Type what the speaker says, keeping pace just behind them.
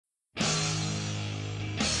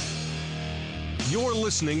You're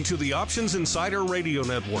listening to the Options Insider Radio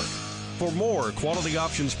Network. For more quality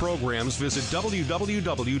options programs, visit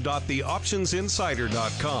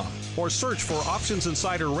www.theoptionsinsider.com or search for Options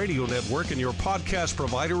Insider Radio Network in your podcast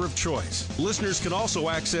provider of choice. Listeners can also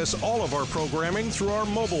access all of our programming through our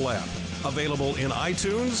mobile app, available in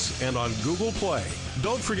iTunes and on Google Play.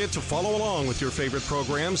 Don't forget to follow along with your favorite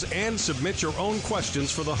programs and submit your own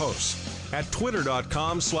questions for the hosts at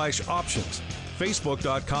twitter.com/options,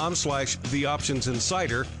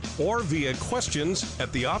 facebook.com/theoptionsinsider, or via questions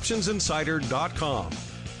at theoptionsinsider.com.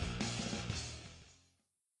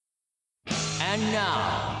 And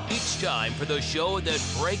now, it's time for the show that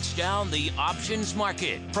breaks down the options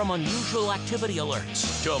market, from unusual activity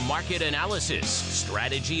alerts to market analysis,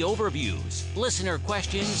 strategy overviews, listener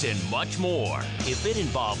questions, and much more. If it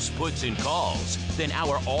involves puts and calls, then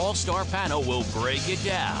our all-star panel will break it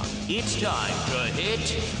down. It's time to hit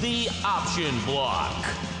the option block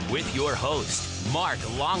with your host, Mark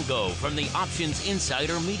Longo from the Options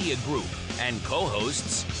Insider Media Group, and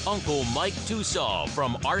co-hosts Uncle Mike Tosaw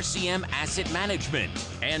from RCM Asset Management,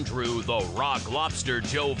 Andrew the Rock Lobster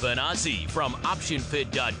Giovinazzi from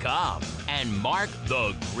OptionPit.com, and Mark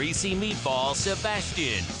the Greasy Meatball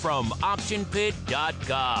Sebastian from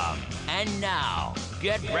OptionPit.com. And now,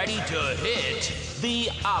 get ready to hit the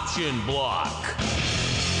option block.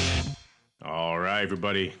 All right,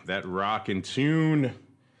 everybody, that rockin' tune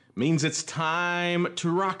means it's time to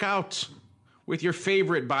rock out with your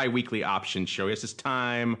favorite bi-weekly option show. Yes, it's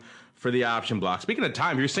time for the option block. Speaking of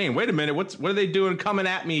time, you're saying, wait a minute, what are they doing coming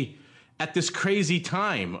at me at this crazy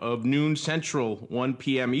time of noon Central, 1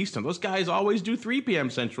 p.m. Eastern? Those guys always do 3 p.m.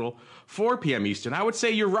 Central, 4 p.m. Eastern. I would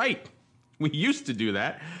say you're right. We used to do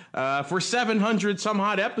that. For 700 some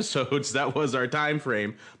odd episodes, that was our time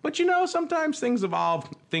frame. But you know, sometimes things evolve,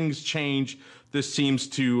 things change. This seems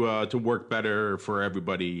to work better for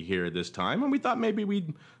everybody here this time. And we thought maybe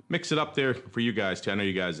we'd mix it up there for you guys too. I know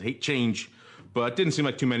you guys hate change, but it didn't seem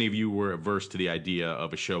like too many of you were averse to the idea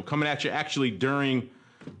of a show coming at you actually during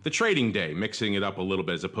the trading day, mixing it up a little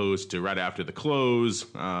bit as opposed to right after the close.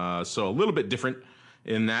 So a little bit different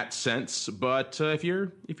in that sense. But if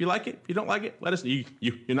you like it, if you don't like it, let us know.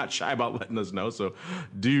 You're not shy about letting us know, so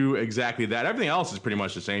do exactly that. Everything else is pretty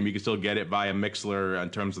much the same. You can still get it via Mixler in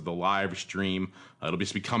terms of the live stream. It'll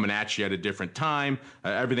just be coming at you at a different time.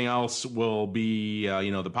 Everything else will be,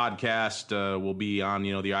 the podcast will be on,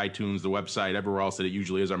 the iTunes, the website, everywhere else that it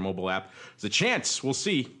usually is, our mobile app. There's a chance, we'll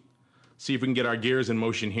see if we can get our gears in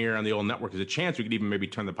motion here on the old network. There's a chance we could even maybe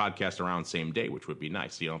turn the podcast around same day, which would be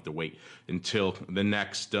nice. So you don't have to wait until the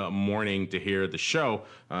next morning to hear the show.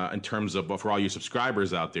 In terms of, for all you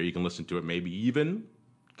subscribers out there, you can listen to it maybe even,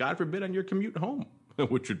 God forbid, on your commute home,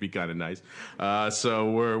 which would be kind of nice.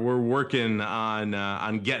 So we're working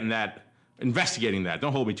on getting that, investigating that.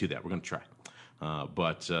 Don't hold me to that. We're going to try.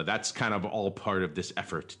 But that's kind of all part of this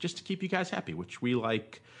effort, just to keep you guys happy, which we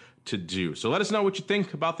like to do. So let us know what you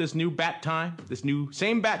think about this new bat time, this new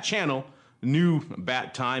same bat channel, new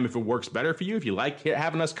bat time, if it works better for you, if you like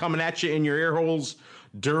having us coming at you in your ear holes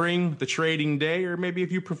during the trading day, or maybe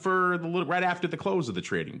if you prefer the little right after the close of the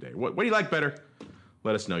trading day. What do you like better?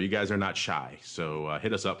 Let us know. You guys are not shy, so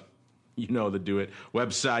hit us up. You know to do it.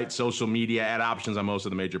 Website, social media, at Options on most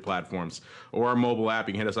of the major platforms, or our mobile app.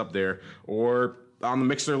 You can hit us up there, or on the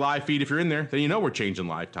Mixer live feed. If you're in there, then you know we're changing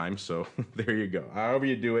live time. So there you go. However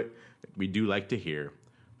you do it, we do like to hear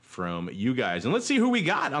from you guys. And let's see who we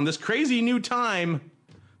got on this crazy new time.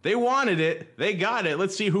 They wanted it. They got it.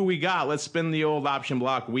 Let's see who we got. Let's spin the old option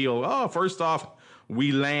block wheel. Oh, first off,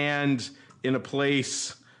 we land in a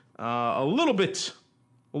place a little bit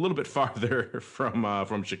farther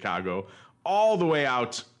from Chicago, all the way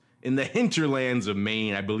out in the hinterlands of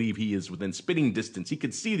Maine. I believe he is within spitting distance. He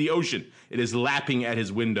can see the ocean. It is lapping at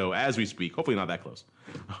his window as we speak. Hopefully not that close.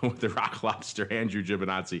 With the Rock Lobster, Andrew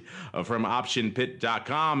Giovinazzi from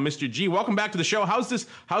OptionPit.com. Mr. G, welcome back to the show. How's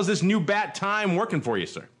this new bat time working for you,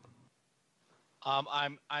 sir?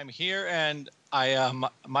 I'm here, and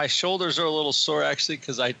my shoulders are a little sore actually,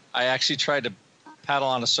 because I actually tried to paddle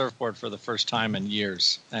on a surfboard for the first time in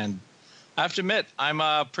years, and I have to admit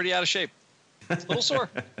I'm pretty out of shape. It's a little sore.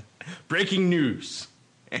 Breaking news: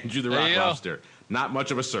 Andrew the Rock Lobster, not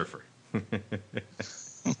much of a surfer. No,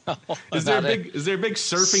 is there a big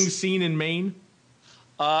surfing scene in Maine?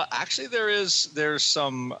 Actually, there's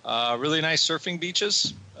some really nice surfing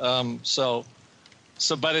beaches. So,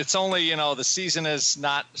 but it's only the season is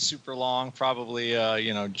not super long. Probably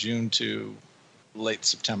June to late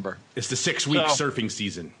September. It's the 6-week surfing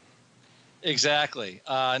season. Exactly.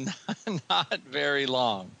 Not very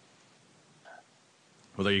long.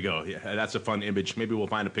 Well, there you go. Yeah, that's a fun image. Maybe we'll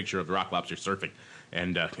find a picture of the rock lobster surfing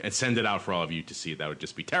and send it out for all of you to see. That would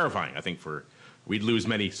just be terrifying. I think we'd lose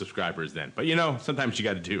many subscribers then. But, sometimes you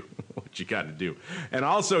got to do what you got to do. And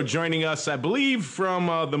also joining us, I believe, from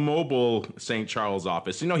the mobile St. Charles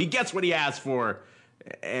office. He gets what he asked for,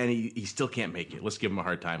 and he still can't make it. Let's give him a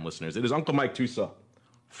hard time, listeners. It is Uncle Mike Tosaw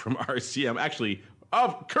from RCM, actually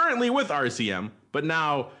currently with RCM, but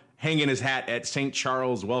now hanging his hat at St.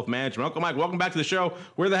 Charles Wealth Management. Uncle Mike, welcome back to the show.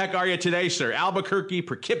 Where the heck are you today, sir? Albuquerque,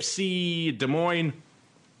 Poughkeepsie, Des Moines?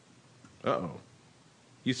 Uh-oh.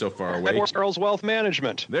 He's so far away. St. Charles Wealth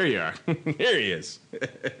Management. There you are. Here he is.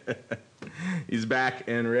 He's back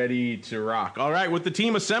and ready to rock. All right, with the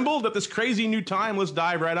team assembled at this crazy new time, let's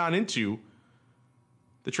dive right on into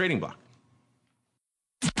the trading block.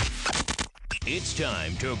 It's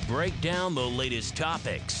time to break down the latest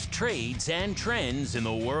topics, trades, and trends in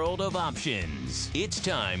the world of options. It's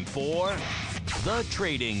time for the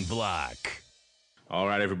Trading Block. All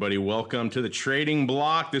right, everybody, welcome to the Trading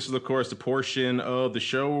Block. This is, of course, the portion of the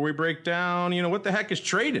show where we break down, what the heck is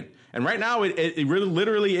trading. And right now, it really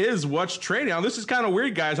literally is what's trading. Now, this is kind of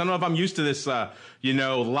weird, guys. I don't know if I'm used to this,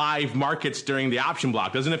 live markets during the option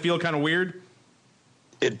block. Doesn't it feel kind of weird?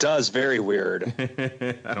 It does, very weird.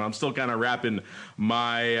 I'm still kind of wrapping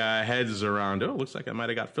my heads around. Oh, looks like I might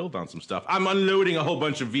have got filled on some stuff. I'm unloading a whole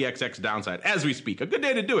bunch of VXX downside as we speak. A good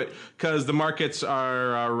day to do it because the markets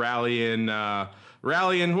are rallying. Well,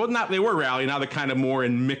 they were rallying. Now they're kind of more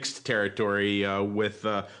in mixed territory with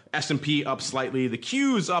S&P up slightly. The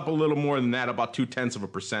Q's up a little more than that, about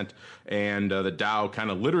 0.2%. And the Dow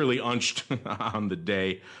kind of literally unched on the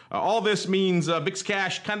day. All this means VIX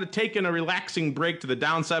cash kind of taking a relaxing break to the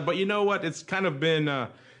downside. But you know what? It's kind of been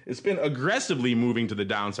it's been aggressively moving to the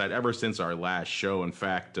downside ever since our last show. In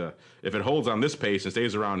fact, if it holds on this pace and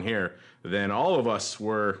stays around here, then all of us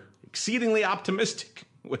were exceedingly optimistic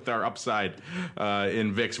with our upside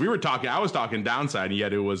in VIX. I was talking downside, and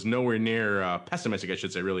yet it was nowhere near pessimistic, I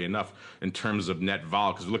should say, really enough in terms of net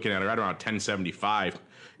vol, because we're looking at it right around 1075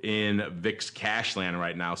 in VIX cash land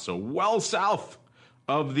right now. So well south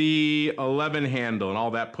of the 11 handle, and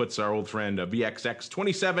all that puts our old friend VXX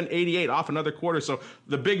 2788 off another quarter. So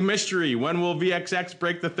the big mystery, when will VXX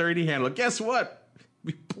break the 30 handle? Guess what?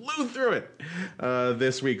 We blew through it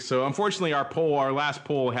this week. So unfortunately, our last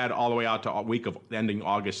poll had all the way out to a week of ending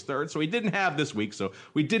August 3rd. So we didn't have this week. So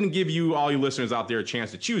we didn't give you, all you listeners out there, a chance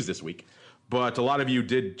to choose this week. But a lot of you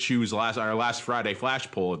did choose our last Friday flash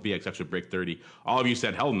poll if VXX would break 30. All of you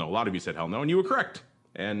said hell no. A lot of you said hell no, and you were correct.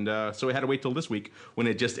 And so we had to wait till this week when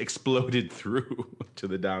it just exploded through to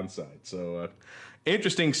the downside. So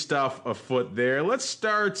interesting stuff afoot there. Let's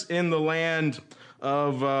start in the land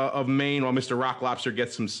of Maine while Mr. Rock Lobster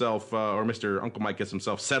gets himself, or Mr. Uncle Mike gets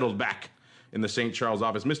himself settled back in the St. Charles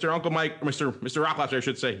office. Mr. Uncle Mike, Mr. Rock Lobster, I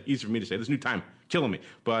should say, easy for me to say, this new time, killing me.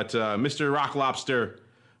 But Mr. Rock Lobster,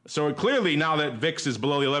 so clearly now that VIX is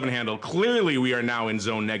below the 11 handle, clearly we are now in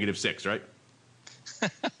zone -6, right?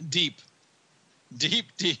 Deep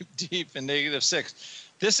in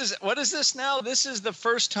 -6. What is this now? This is the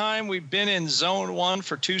first time we've been in zone 1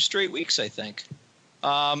 for 2 straight weeks, I think.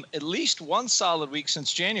 At least one solid week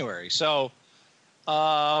since January. So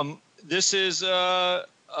this is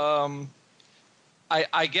I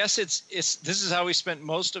guess this is how we spent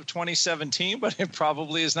most of 2017, but it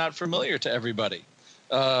probably is not familiar to everybody.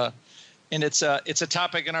 And it's a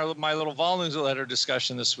topic in my little vol newsletter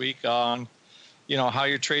discussion this week on how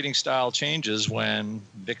your trading style changes when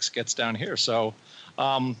VIX gets down here. So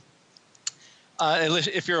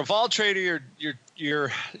if you're a vol trader,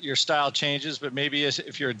 your style changes, but maybe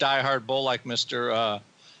if you're a diehard bull like Mr.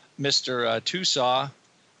 Tosaw,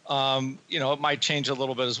 it might change a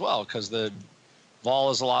little bit as well because the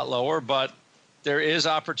vol is a lot lower, but there is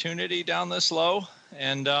opportunity down this low.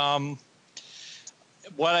 And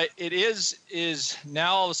it is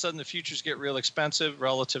now all of a sudden the futures get real expensive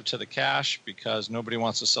relative to the cash because nobody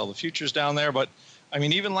wants to sell the futures down there. But I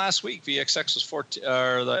mean, even last week, VXX was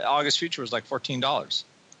the August future was like $14.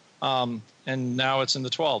 And now it's in the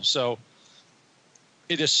 12. So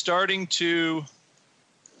it is starting to,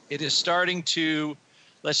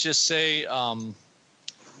 let's just say,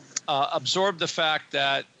 absorb the fact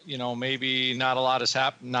that, maybe not a lot is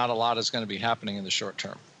going to be happening in the short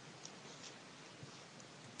term.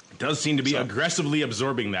 It does seem to be aggressively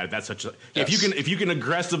absorbing that. That's such a, yes. If you can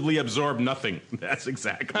aggressively absorb nothing, that's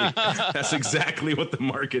exactly what the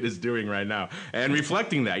market is doing right now. And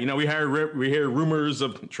reflecting that, we hear rumors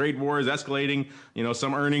of trade wars escalating.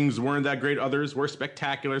 Some earnings weren't that great, others were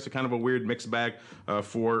spectacular. So kind of a weird mixed bag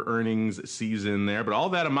for earnings season there. But all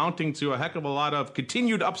that amounting to a heck of a lot of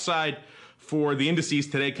continued upside for the indices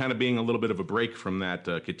today, kind of being a little bit of a break from that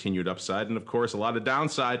continued upside. And of course, a lot of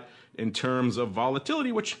downside in terms of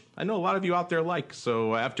volatility, which I know a lot of you out there like.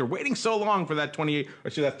 So after waiting so long for that 28 or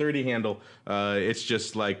that 30 handle, it's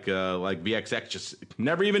just like VXX just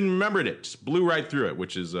never even remembered it, just blew right through it,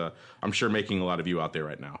 which is I'm sure making a lot of you out there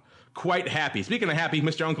right now quite happy. Speaking of happy,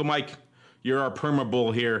 Mr. Uncle Mike, you're our perma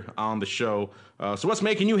bull here on the show. So what's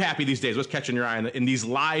making you happy these days? What's catching your eye in these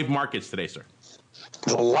live markets today, sir?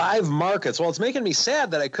 The live markets. Well, it's making me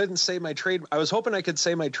sad that I couldn't say my trade. I was hoping I could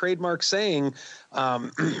say my trademark saying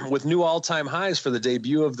with new all-time highs for the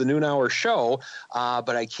debut of the noon hour show,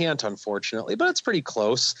 but I can't, unfortunately. But it's pretty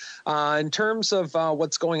close. In terms of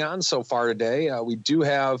what's going on so far today, we do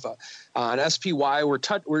have an SPY.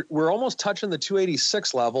 We're almost touching the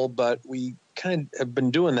 286 level, but we kind of have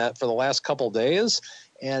been doing that for the last couple of days,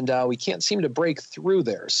 and we can't seem to break through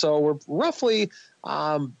there. So we're roughly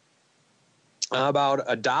about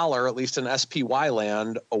 $1, at least in SPY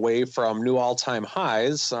land, away from new all-time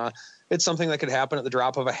highs. It's something that could happen at the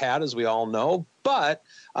drop of a hat, as we all know. But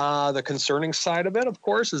the concerning side of it, of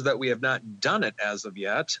course, is that we have not done it as of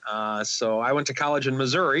yet. So I went to college in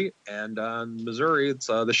Missouri, and Missouri, it's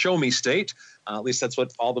the show me state. At least that's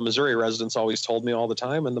what all the Missouri residents always told me all the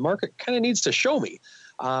time. And the market kind of needs to show me.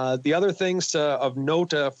 The other things of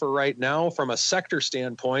note for right now, from a sector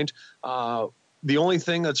standpoint, the only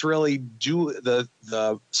thing that's really the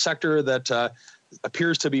sector that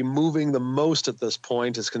appears to be moving the most at this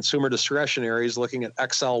point is consumer discretionaries, looking at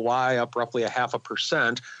XLY up roughly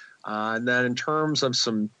 0.5%. And then in terms of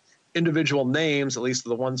some individual names, at least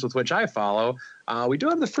the ones with which I follow, we do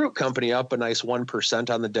have the fruit company up a nice 1%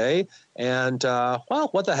 on the day. And, well,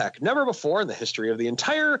 what the heck? Never before in the history of the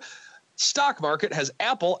entire stock market has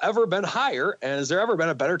Apple ever been higher, and has there ever been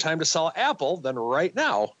a better time to sell Apple than right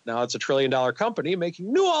now? Now it's $1 trillion company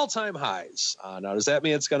making new all-time highs. Now, does that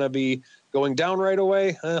mean it's going to be going down right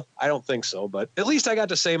away? I don't think so, but at least I got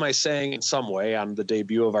to say my saying in some way on the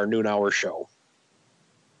debut of our noon hour show.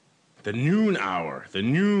 The noon hour, the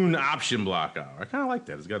noon option block hour. I kind of like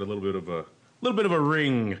that. It's got a little bit of a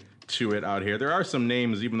ring to it out here. There are some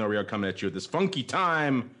names, even though we are coming at you at this funky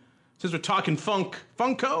time. Since we're talking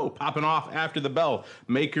Funko popping off after the bell,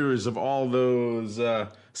 makers of all those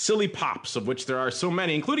silly pops, of which there are so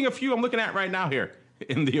many, including a few I'm looking at right now here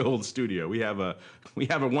in the old studio. We have a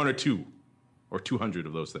 1 or 2 or 200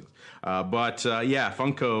 of those things. Yeah,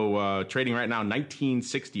 Funko trading right now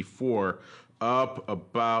 1964, up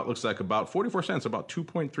about, looks like about 44 cents, about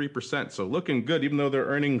 2.3%. So looking good, even though their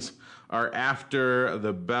earnings are after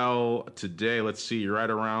the bell today. Let's see,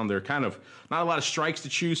 right around, they're kind of not a lot of strikes to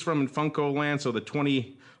choose from in Funko land. So the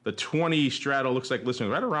 20 straddle looks like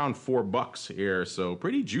listening right around $4 here. So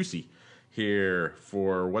pretty juicy here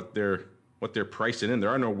for what they're pricing in.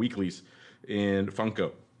 There are no weeklies in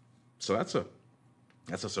Funko. So that's a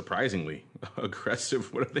surprisingly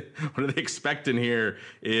aggressive. What are they expecting here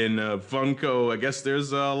in Funko? I guess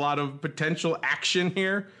there's a lot of potential action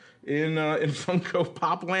here in Funko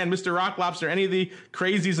Pop Land. Mr. Rock Lobster, any of the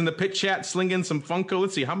crazies in the pit chat slinging some Funko?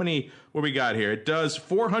 Let's see what we got here. It does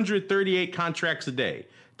 438 contracts a day.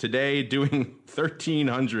 Today doing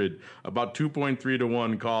 1,300, about 2.3 to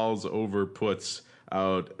 1 calls over puts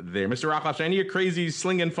out there. Mr. Rock Lobster, any of your crazies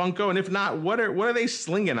slinging Funko? And if not, what are they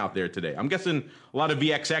slinging out there today? I'm guessing a lot of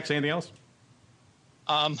VXX. Anything else?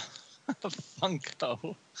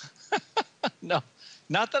 Funko. No,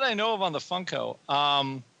 not that I know of on the Funko.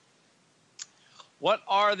 What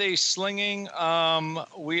are they slinging?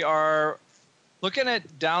 We are looking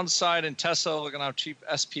at downside in Tesla, looking how cheap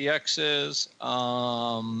SPX is.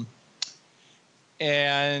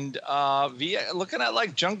 And looking at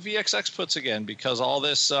like junk VXX puts again, because all of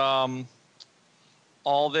this,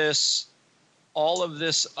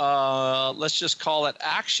 let's just call it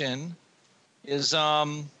action, is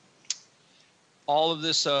all of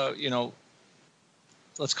this,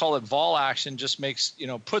 let's call it vol action, just makes,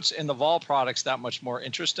 puts in the vol products that much more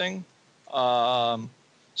interesting. So,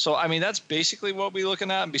 I mean, that's basically what we're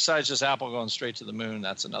looking at. And besides just Apple going straight to the moon,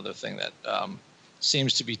 that's another thing that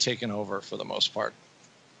seems to be taken over for the most part.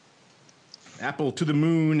 Apple to the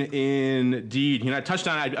moon, indeed. I touched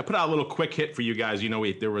on, I put out a little quick hit for you guys.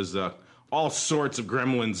 There was all sorts of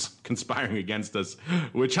gremlins conspiring against us,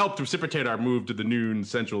 which helped precipitate our move to the noon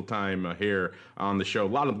Central Time here on the show. A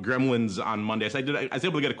lot of gremlins on Monday. So I was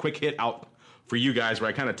able to get a quick hit out for you guys where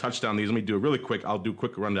I kind of touched on these. Let me do a really quick. I'll do a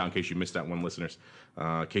quick rundown in case you missed that one, listeners.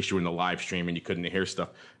 In case you were in the live stream and you couldn't hear stuff.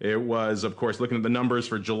 It was, of course, looking at the numbers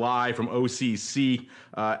for July from OCC.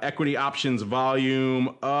 Equity options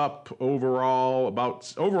volume up overall.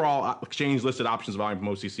 Overall exchange listed options volume from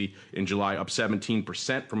OCC in July up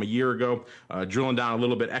 17% from a year ago. Drilling down a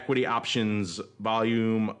little bit, equity options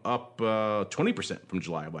volume up 20% from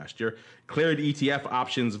July of last year. Cleared ETF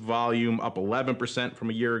options volume up 11% from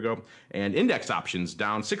a year ago, and index options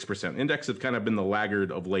down 6%. Index have kind of been the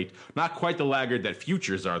laggard of late. Not quite the laggard that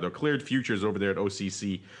futures are, though. Cleared futures over there at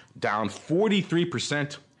OCC down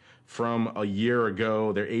 43% from a year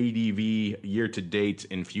ago. Their ADV year to date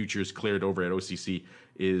in futures cleared over at OCC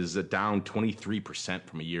is down 23%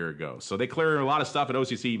 from a year ago. So they clear a lot of stuff at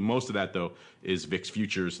OCC. Most of that, though, is VIX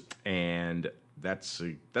futures, and that's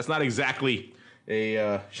not exactly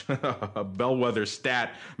a bellwether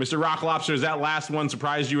stat. Mr. Rock Lobster, does that last one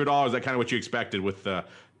surprise you at all? Or is that kind of what you expected with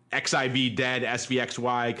XIV dead,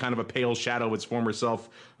 SVXY, kind of a pale shadow of its former self?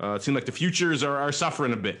 It seemed like the futures are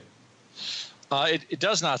suffering a bit. It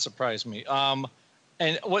does not surprise me. And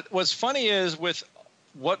what's funny is with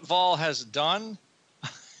what Vol has done,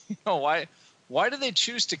 why do they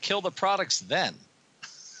choose to kill the products then?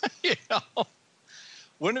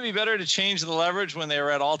 Wouldn't it be better to change the leverage when they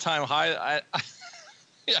were at all-time high? I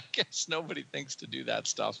guess nobody thinks to do that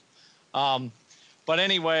stuff. But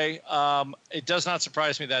anyway, it does not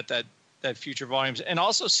surprise me that future volumes, and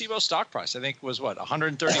also SIBO stock price, I think was what,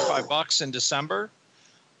 $135 in December.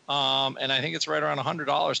 And I think it's right around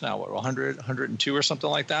 $100 now, 100, 102 or something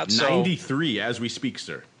like that. 93 as we speak,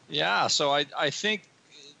 sir. Yeah. So I think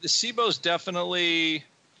the SIBO's definitely,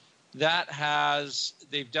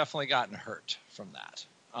 they've definitely gotten hurt from that.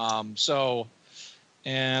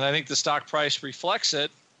 And I think the stock price reflects it.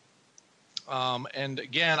 And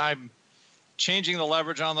again, I'm changing the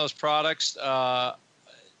leverage on those products. I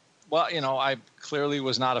clearly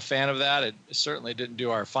was not a fan of that. It certainly didn't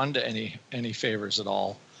do our fund any favors at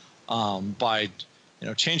all. By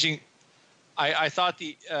changing, I thought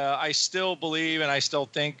I still believe and I still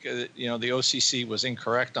think the OCC was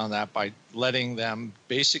incorrect on that by letting them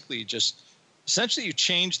basically essentially you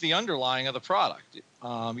change the underlying of the product.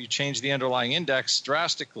 You change the underlying index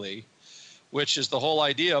drastically, which is the whole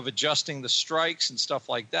idea of adjusting the strikes and stuff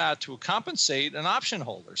like that to compensate an option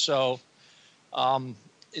holder. So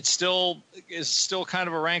it still kind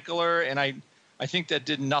of a rankler, and I think that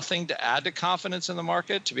did nothing to add to confidence in the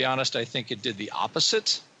market. To be honest, I think it did the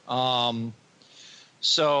opposite. I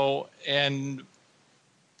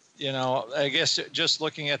guess just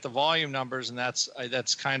looking at the volume numbers, and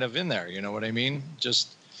that's kind of in there. You know what I mean?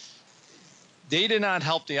 They did not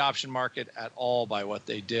help the option market at all by what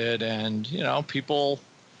they did, and people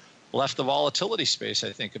left the volatility space,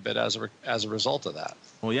 I think, a bit as a result of that.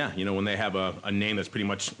 Well, yeah, when they have a name that's pretty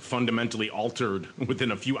much fundamentally altered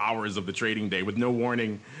within a few hours of the trading day with no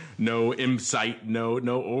warning, no insight, no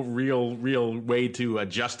real way to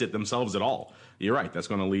adjust it themselves at all. You're right. That's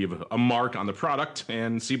going to leave a mark on the product,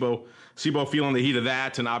 and SIBO feeling the heat of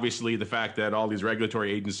that, and obviously the fact that all these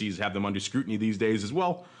regulatory agencies have them under scrutiny these days as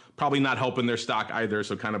well, probably not helping their stock either.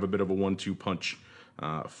 So kind of a bit of a 1-2 punch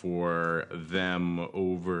for them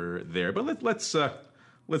over there. But let's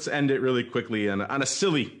end it really quickly on a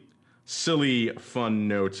silly fun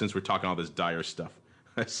note, since we're talking all this dire stuff.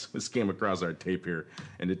 This came across our tape here,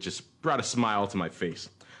 and it just brought a smile to my face.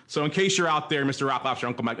 So in case you're out there, Mr. Rock Lobster,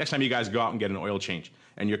 Uncle Mike, next time you guys go out and get an oil change,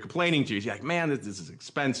 and you're complaining to you, you're like, man, this is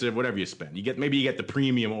expensive, whatever you spend. Maybe you get the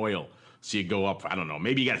premium oil, so you go up, I don't know,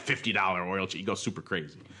 maybe you get a $50 oil change, you go super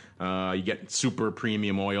crazy. You get super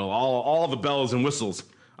premium oil, all the bells and whistles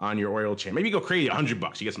on your oil change. Maybe you go crazy,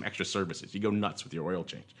 $100, you get some extra services. You go nuts with your oil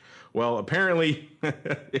change. Well, apparently,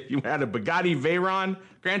 if you had a Bugatti Veyron,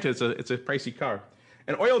 granted, it's a pricey car,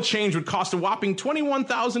 an oil change would cost a whopping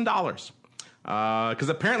 $21,000. Because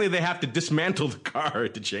apparently they have to dismantle the car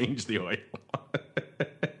to change the oil.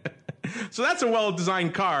 So that's a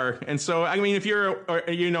well-designed car. And so, I mean, if you're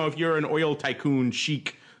an oil tycoon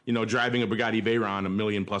chic, driving a Bugatti Veyron, $1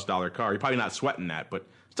 million+ car, you're probably not sweating that. But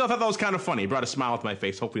still, I thought that was kind of funny. It brought a smile to my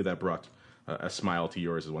face. Hopefully that brought a smile to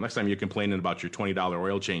yours as well. Next time you're complaining about your $20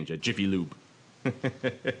 oil change at Jiffy Lube.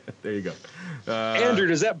 There you go. Andrew,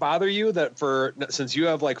 does that bother you that since you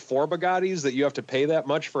have like 4 Bugattis that you have to pay that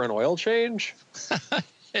much for an oil change?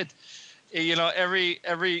 Every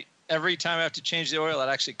time I have to change the oil, it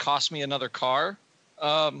actually costs me another car.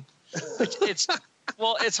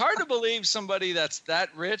 It's hard to believe somebody that's that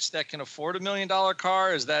rich that can afford $1 million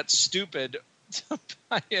car is that stupid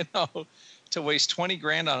to waste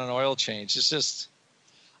 $20,000 on an oil change. It's just,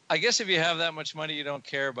 I guess if you have that much money, you don't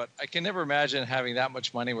care, but I can never imagine having that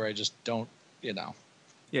much money where I just don't you know.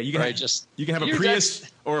 Yeah, you can you can have a Prius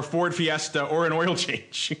or a Ford Fiesta or an oil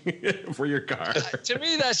change for your car. To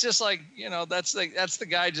me, that's just like, that's the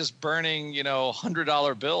guy just burning,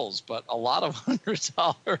 $100 bills, but a lot of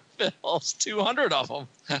 $100 bills, 200 of them.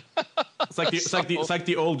 It's like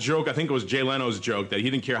the old joke. I think it was Jay Leno's joke that he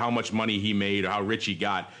didn't care how much money he made or how rich he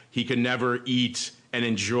got. He could never eat and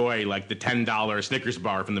enjoy like the $10 Snickers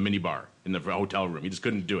bar from the minibar in the hotel room. He just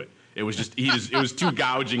couldn't do it. It was just it was too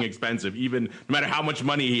gouging expensive, even no matter how much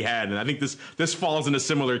money he had. And I think this falls in a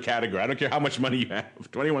similar category. I don't care how much money you have.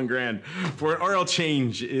 21 grand for an oil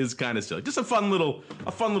change is kind of silly. Just a fun little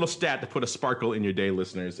stat to put a sparkle in your day,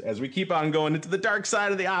 listeners. As we keep on going into the dark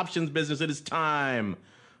side of the options business, it is time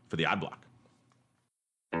for the odd block.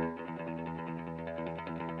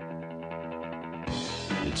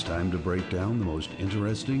 It's time to break down the most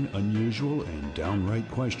interesting, unusual, and downright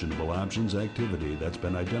questionable options activity that's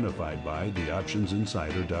been identified by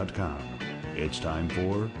theoptionsinsider.com. It's time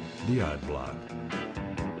for the Odd Block.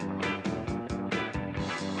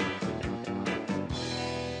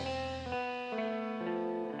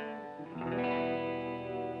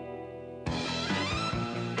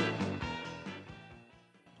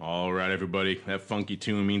 All right, everybody. That funky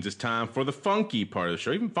tune means it's time for the funky part of the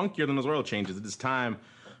show. Even funkier than those oil changes. It is time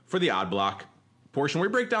for the odd block portion where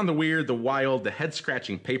we break down the weird, the wild, the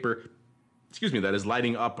head-scratching paper, that is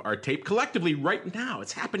lighting up our tape collectively right now.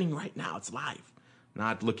 It's happening right now. It's live.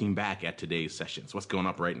 Not looking back at today's sessions. What's going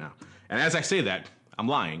up right now? And as I say that, I'm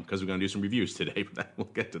lying because we're going to do some reviews today, but we'll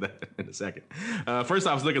get to that in a second. First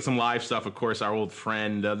off, let's look at some live stuff. Of course, our old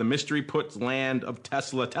friend, the mystery puts land of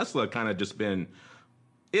Tesla. Tesla kind of just been,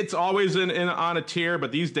 it's always on a tear,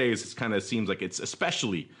 but these days it kind of seems like it's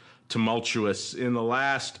especially tumultuous in the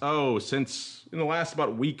last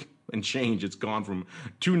about week and change. It's gone from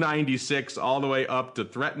 296 all the way up to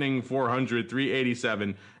threatening 400,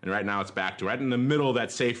 387, and right now it's back to right in the middle of that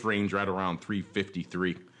safe range, right around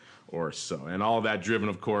 353 or so. And all of that driven,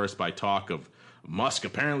 of course, by talk of Musk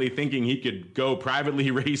apparently thinking he could go privately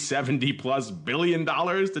raise $70+ billion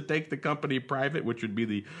to take the company private, which would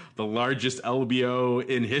be the largest LBO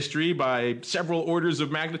in history by several orders of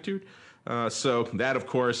magnitude. So that, of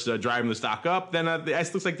course, driving the stock up. Then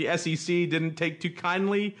it looks like the SEC didn't take too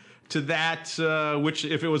kindly to that, which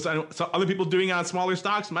if it was other people doing it on smaller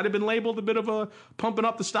stocks, might have been labeled a bit of a pumping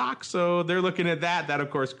up the stock. So they're looking at that. That,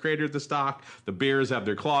 of course, cratered the stock. The bears have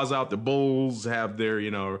their claws out. The bulls have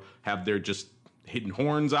their just hidden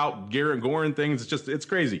horns out, goring things. It's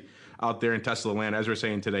crazy out there in Tesla land. As we're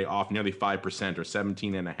saying today, off nearly 5% or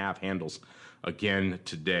 17.5 handles again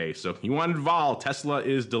today. So you wanted vol, Tesla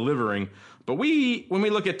is delivering. But when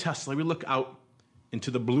we look at Tesla, we look out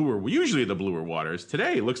into usually the bluer waters.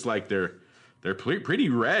 Today it looks like they're pretty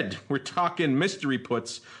red. We're talking mystery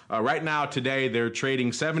puts. Right now today they're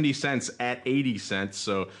trading 70 cents at 80 cents.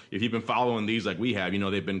 So if you've been following these like we have,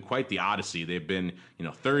 they've been quite the odyssey. They've been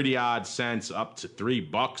 30 odd cents up to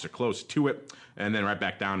 $3 or close to it, and then right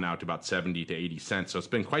back down now to about 70 to 80 cents. So it's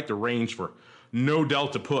been quite the range for no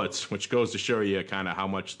delta puts, which goes to show you kind of how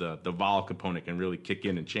much the vol component can really kick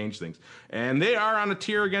in and change things. And they are on a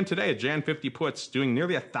tear again today. Jan 50 puts doing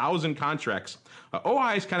nearly 1,000 contracts.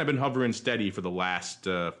 OI's kind of been hovering steady for the last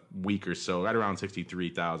week or so, right around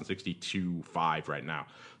 63,000, 62.5 right now.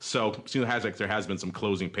 So there has been some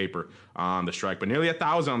closing paper on the strike, but nearly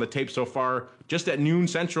 1,000 on the tape so far, just at noon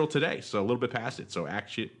central today. So a little bit past it. So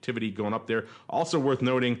activity going up there. Also worth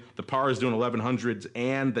noting, the par is doing 1100s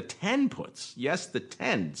and the 10 puts. Yes, the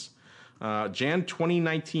 10s. Jan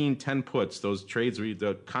 2019 10 puts. Those trades,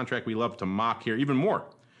 the contract we love to mock here even more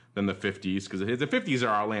than the 50s, because the 50s are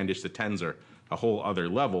outlandish. The 10s are a whole other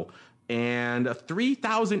level. And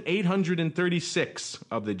 3,836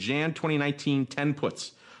 of the Jan 2019 10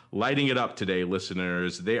 puts. Lighting it up today,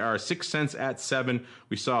 listeners. They are 6 cents at 7.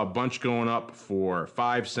 We saw a bunch going up for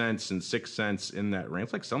 5 cents and 6 cents in that range.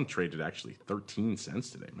 It's like some traded actually 13 cents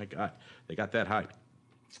today. My God, they got that high.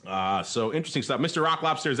 So interesting stuff. Mr. Rock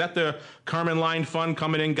Lobster, is that the Carmen Line Fund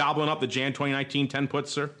coming in, gobbling up the Jan 2019 10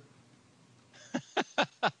 puts, sir?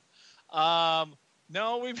 No,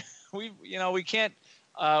 we can't.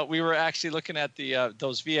 We were actually looking at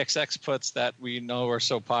those VXX puts that we know are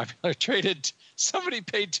so popular. Somebody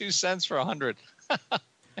paid 2 cents for 100.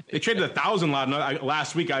 They traded 1,000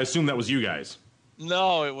 last week. I assume that was you guys.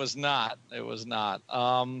 No, it was not. It was not.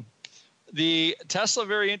 The Tesla,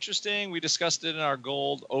 very interesting. We discussed it in our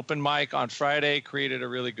gold open mic on Friday. Created a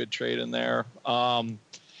really good trade in there. The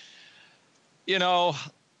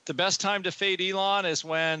best time to fade Elon is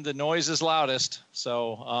when the noise is loudest.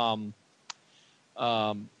 So,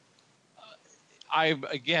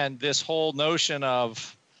 this whole notion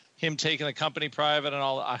of him taking the company private and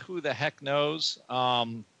all. Who the heck knows?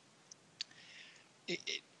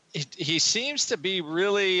 He seems to be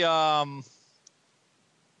really, I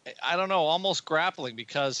don't know, almost grappling,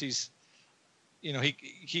 because he's,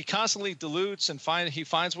 he constantly dilutes and he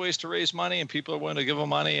finds ways to raise money, and people are willing to give him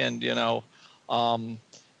money, and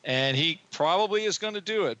and he probably is going to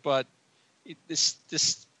do it, but this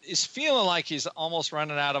is feeling like he's almost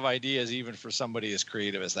running out of ideas, even for somebody as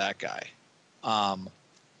creative as that guy.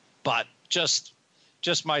 But just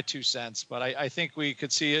my 2 cents. But I think we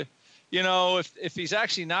could see it. If he's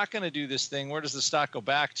actually not going to do this thing, where does the stock go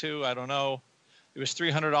back to? I don't know. It was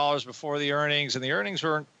 $300 before the earnings, and the earnings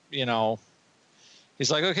weren't, he's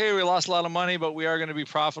like, okay, we lost a lot of money, but we are going to be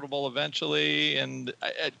profitable eventually. And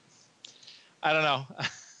I don't know.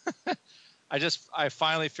 I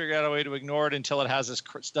finally figured out a way to ignore it until it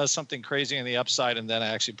does something crazy on the upside, and then I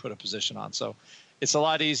actually put a position on. So it's a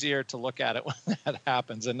lot easier to look at it when that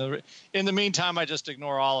happens. And in the meantime, I just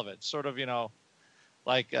ignore all of it. Sort of,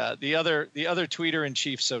 like the other tweeter in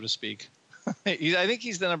chief, so to speak. I think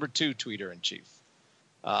he's the number 2 tweeter in chief,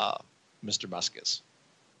 Mr. Musk is.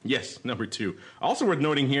 Yes, number 2. Also worth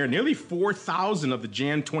noting here, nearly 4,000 of the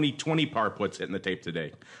Jan 2020 par puts hitting the tape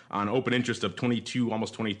today on open interest of 22,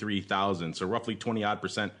 almost 23,000. So roughly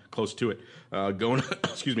 20% close to it, going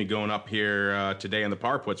up here today on the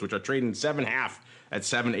par puts, which are trading 7.5 at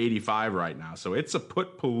 785 right now. So it's a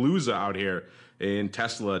put palooza out here in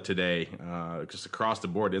Tesla today, just across the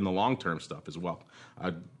board in the long-term stuff as well.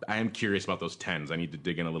 I am curious about those 10s. I need to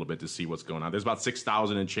dig in a little bit to see what's going on. There's about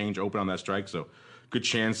 6,000 and change open on that strike, so good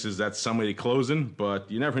chances that's somebody closing, but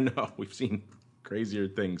you never know. We've seen crazier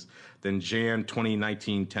things than Jan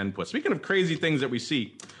 2019 10 puts. Speaking of crazy things that we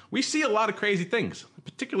see a lot of crazy things,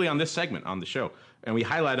 particularly on this segment on the show, and we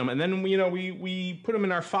highlight them, and then we put them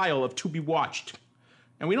in our file of to be watched.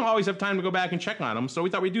 And we don't always have time to go back and check on them, so we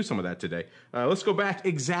thought we'd do some of that today. Let's go back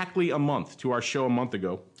exactly a month to our show a month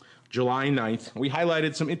ago, July 9th. We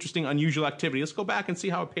highlighted some interesting, unusual activity. Let's go back and see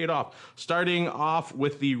how it paid off. Starting off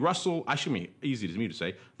with the Russell, easy to me to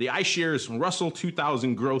say, the iShares Russell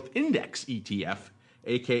 2000 Growth Index ETF,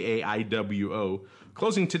 aka IWO,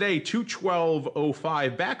 closing today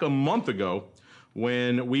 212.05. Back a month ago,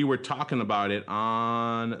 when we were talking about it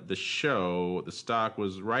on the show, the stock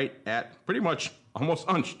was right at pretty much almost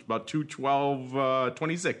unched, about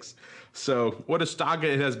 212.26. So what a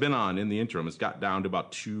saga it has been on in the interim. It's got down to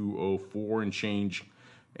about 204 and change,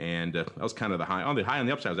 and that was kind of the high. On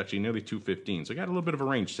the upside was actually nearly 215. So we got a little bit of a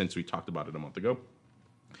range since we talked about it a month ago.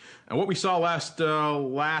 And what we saw last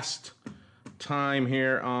time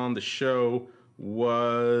here on the show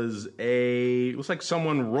was looks like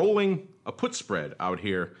someone rolling a put spread out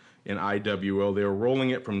here in IWO. They were rolling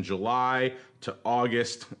it from July to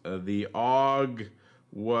August. The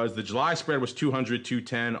July spread was 200,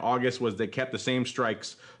 210. August was, they kept the same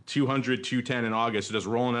strikes, 200, 210 in August. So just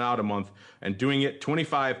rolling it out a month and doing it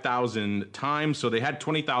 25,000 times. So they had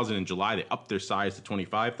 20,000 in July. They upped their size to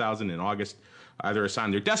 25,000 in August. Either a sign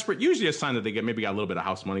they're desperate, usually a sign that they maybe got a little bit of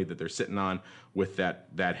house money that they're sitting on with that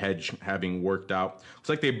hedge having worked out. Looks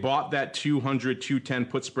like they bought that 200, 210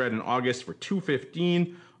 put spread in August for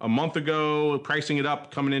 215 a month ago. Pricing it up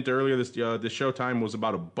coming into earlier this showtime was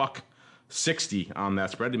about $1.60 on that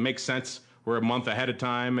spread. It makes sense. We're a month ahead of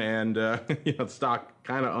time, and the stock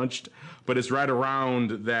kind of unched, but it's right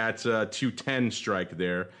around that 210 strike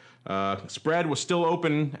there. Spread was still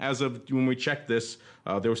open as of when we checked this.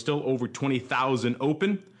 There was still over 20,000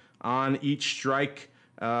 open on each strike.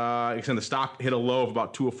 Except the stock hit a low of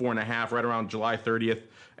about 204.5 right around July 30th,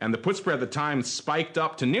 and the put spread at the time spiked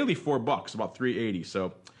up to nearly $4, about 380.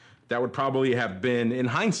 So that would probably have been, in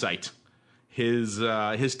hindsight, his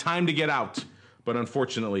time to get out. But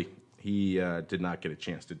unfortunately, he did not get a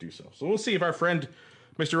chance to do so. So we'll see if our friend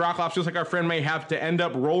Mr. Rockloff, feels like our friend may have to end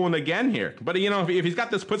up rolling again here. But, if he's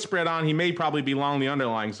got this put spread on, he may probably be long the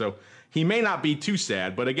underlying, so he may not be too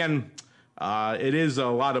sad. But again, it is a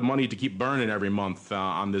lot of money to keep burning every month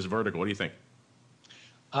on this vertical. What do you think?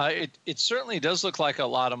 It certainly does look like a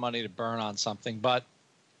lot of money to burn on something, but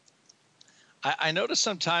I notice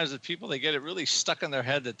sometimes that people, they get it really stuck in their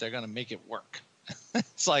head that they're going to make it work.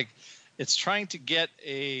 It's like it's trying to get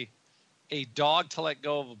a dog to let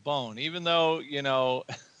go of a bone, even though,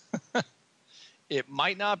 it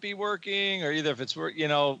might not be working, or either if it's work,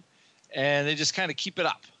 and they just kind of keep it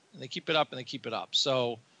up, and they keep it up, and they keep it up.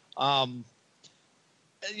 So,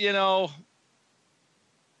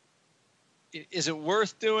 is it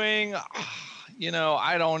worth doing?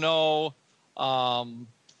 I don't know.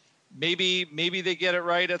 Maybe they get it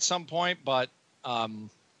right at some point, but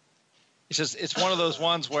it's one of those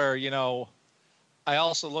ones where, I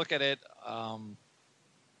also look at it,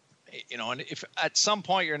 and if at some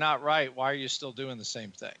point you're not right, why are you still doing the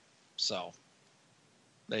same thing? So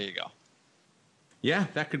there you go. Yeah,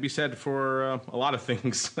 that could be said for a lot of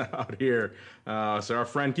things out here. So our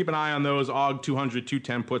friend, keep an eye on those AUG 200,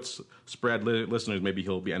 210 puts spread listeners. Maybe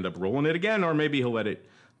he'll end up rolling it again, or maybe he'll let it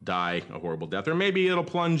die a horrible death, or maybe it'll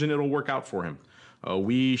plunge and it'll work out for him.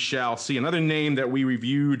 We shall see. Another name that we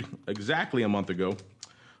reviewed exactly a month ago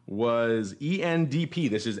was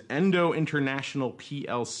ENDP. This is Endo International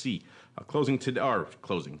PLC.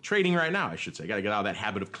 Trading right now, I should say. Got to get out of that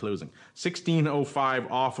habit of closing.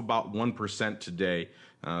 1605 off about 1% today.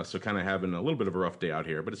 So kind of having a little bit of a rough day out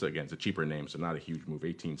here, but it's a cheaper name, so not a huge move,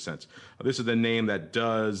 18 cents. This is the name that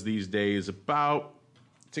does these days about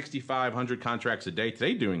 6,500 contracts a day.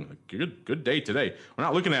 Today doing a good day today. We're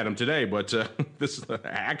not looking at them today, but this is an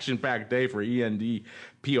action-packed day for ENDP.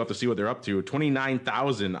 We'll have to see what they're up to.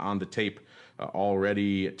 29,000 on the tape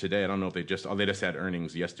already today. I don't know if they just had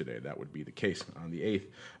earnings yesterday. That would be the case on the 8th.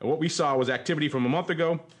 What we saw was activity from a month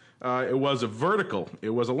ago. It was a vertical.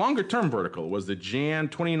 It was a longer-term vertical. It was the Jan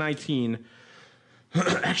 2019.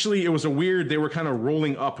 Actually, it was they were kind of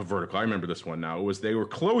rolling up a vertical. I remember this one now. They were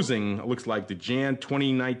closing, it looks like the Jan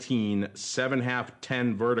 2019 7/2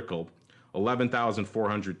 10 vertical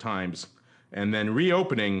 11,400 times, and then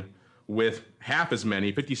reopening with half as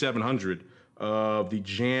many, 5,700, of the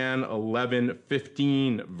Jan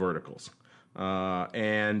 11-15 verticals.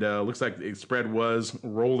 Looks like the spread was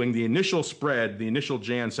rolling. The initial spread, the initial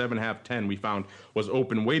Jan 7/2 10 we found was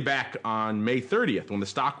open way back on May 30th when the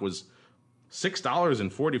stock was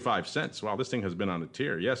 $6.45. Wow, this thing has been on a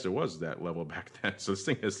tear. Yes, it was that level back then. So this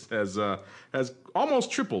thing has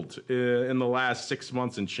almost tripled in the last 6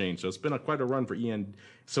 months and change. So it's been quite a run for EN.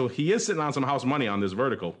 So he is sitting on some house money on this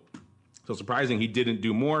vertical. So surprising he didn't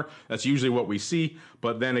do more. That's usually what we see.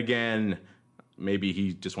 But then again, maybe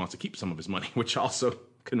he just wants to keep some of his money, which also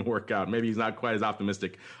can work out. Maybe he's not quite as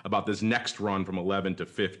optimistic about this next run from 11 to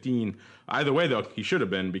 15. Either way, though, he should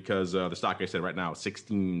have been, because the stock, I said right now, is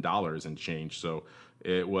 $16 and change. So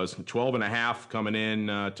it was 12.5 coming in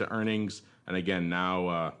to earnings, and again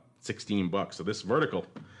now $16. So this vertical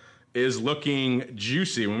is looking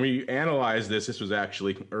juicy. When we analyzed this was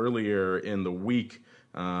actually earlier in the week.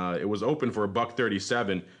 It was open for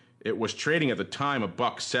 $1.37. It was trading at the time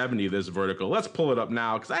 $1.70. This vertical. Let's pull it up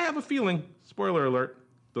now, because I have a feeling. Spoiler alert.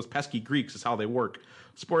 Those pesky Greeks is how they work.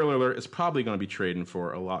 Spoiler alert, it's probably going to be trading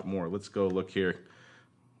for a lot more. Let's go look here.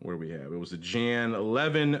 Where we have? It was the Jan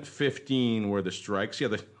 11-15 were the strikes. Yeah,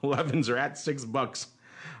 the 11s are at $6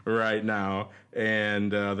 right now.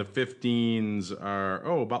 And the 15s are,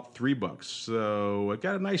 about $3. So I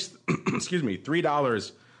got a nice,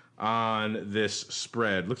 $3 on this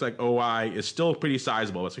spread. Looks like OI is still pretty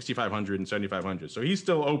sizable at 6,500 and 7,500. So he's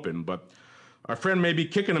still open, but our friend may be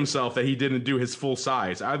kicking himself that he didn't do his full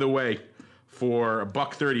size. Either way, for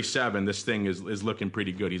 $1.37, this thing is looking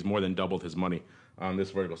pretty good. He's more than doubled his money on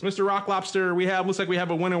this vertical. So Mr. Rock Lobster, looks like we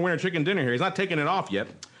have a winner chicken dinner here. He's not taking it off yet,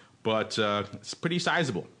 but it's pretty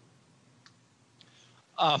sizable.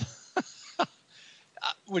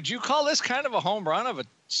 Would you call this kind of a home run of a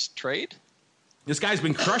trade? This guy's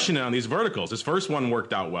been crushing it on these verticals. His first one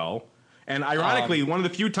worked out well. And ironically, one of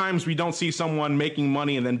the few times we don't see someone making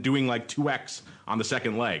money and then doing like 2x on the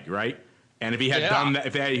second leg, right? And if he had done that,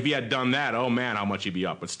 if he had done that, oh man, how much he'd be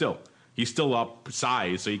up. But still, he's still up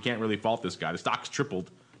size, so you can't really fault this guy. The stock's tripled.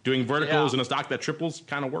 Doing verticals in a stock that triples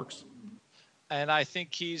kind of works. And I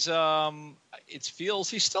think he's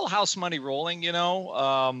he's still house money rolling,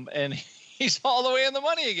 and he's all the way in the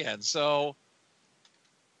money again. So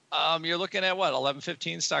you're looking at what,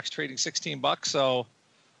 11.15, stock's trading $16. So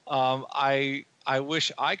I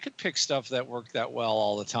wish I could pick stuff that worked that well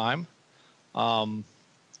all the time.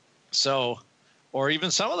 Or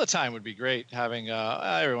even some of the time would be great, having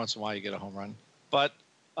every once in a while you get a home run. But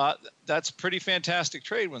that's a pretty fantastic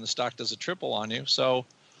trade when the stock does a triple on you. So,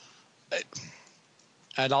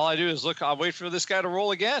 and all I do is look, I'll wait for this guy to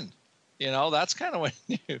roll again. That's kind of when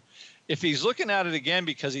if he's looking at it again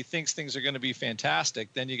because he thinks things are going to be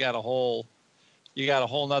fantastic, then you got a whole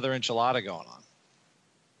nother enchilada going on.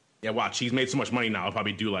 Yeah, watch. He's made so much money now. He'll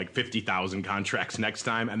probably do like 50,000 contracts next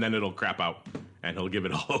time, and then it'll crap out, and he'll give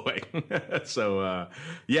it all away. So,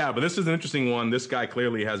 but this is an interesting one. This guy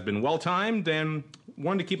clearly has been well-timed and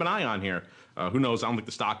one to keep an eye on here. Who knows? I don't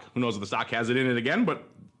think who knows if the stock has it in it again, but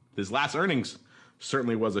his last earnings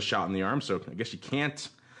certainly was a shot in the arm. So I guess you can't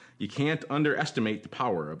underestimate the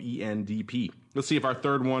power of ENDP. Let's see if our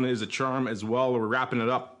third one is a charm as well. We're wrapping it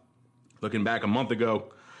up. Looking back a month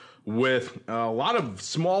ago, with a lot of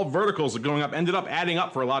small verticals going up, ended up adding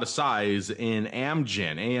up for a lot of size in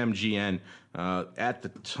Amgen, AMGN. At the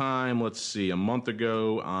time, let's see, a month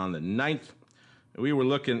ago on the 9th, we were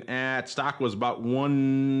looking at, stock was about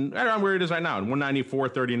right around where it is right now,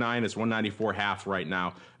 194.39. It's 194.5 right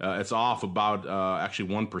now. It's off about actually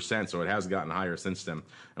 1%, so it has gotten higher since then.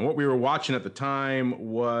 And what we were watching at the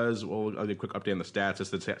time was, well, I'll do a quick update on the stats. It's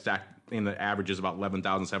the stack in the average is about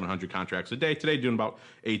 11,700 contracts a day. Today, doing about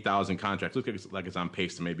 8,000 contracts. Looks like it's on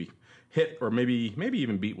pace to maybe hit or maybe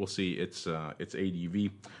even beat. We'll see. It's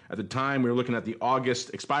ADV. At the time, we were looking at the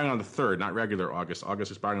August expiring on the 3rd, not regular August.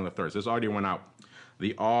 August expiring on the 3rd. So this already went out.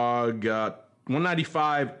 The AUG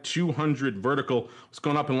 195 200 vertical was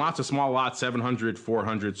going up in lots of small lots, 700,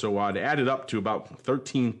 400. So it added up to about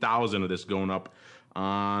 13,000 of this going up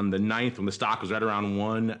on the 9th when the stock was right around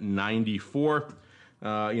 194.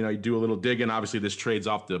 You do a little digging. Obviously, this trades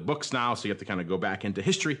off the books now, so you have to kind of go back into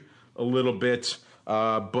history a little bit.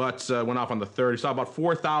 But went off on the 3rd. You saw about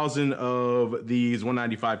 4,000 of these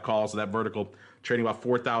 195 calls, so that vertical trading about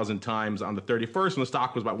 4,000 times on the 31st when the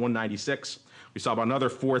stock was about 196. We saw about another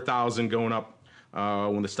 4,000 going up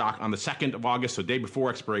when the stock on the 2nd of August, so day before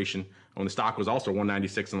expiration, when the stock was also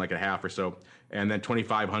 196 and like a half or so. And then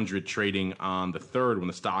 2,500 trading on the 3rd when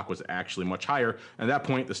the stock was actually much higher. And at that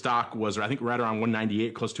point, the stock was, I think, right around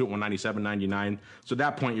 198, close to it, 197.99. So at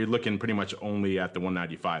that point, you're looking pretty much only at the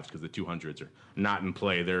 195s because the 200s are not in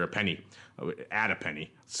play. They're a penny, at a penny.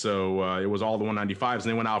 So it was all the 195s, and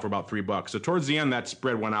they went out for about $3. So towards the end, that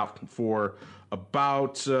spread went out for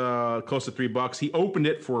about close to $3. He opened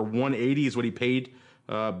it for 180 is what he paid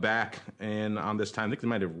back, and on this time, I think they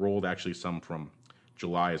might have rolled actually some from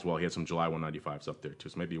July as well. He had some July 195s up there too,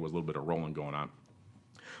 so maybe it was a little bit of rolling going on.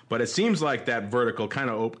 But it seems like that vertical kind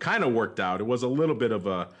of worked out. It was a little bit of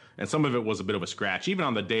a, and some of it was a bit of a scratch. Even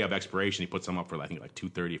on the day of expiration, he put some up for I think like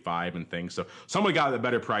 235 and things. So somebody got a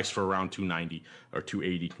better price for around 290 or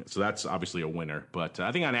 280. So that's obviously a winner. But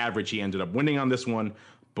I think on average he ended up winning on this one.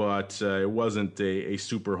 But it wasn't a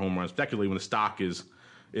super home run, particularly when the stock is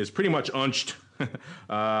pretty much unched.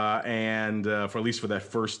 And for at least for that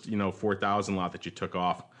first 4,000 lot that you took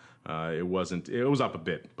off, it was up a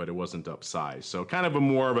bit, but it wasn't up size. So kind of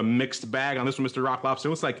more of a mixed bag on this one, Mr. Rockloff. So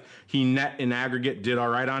it looks like he net in aggregate did all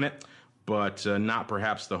right on it, but not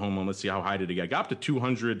perhaps the home run. Let's see how high did he get. Got up to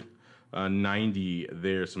 290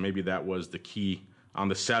 there, so maybe that was the key on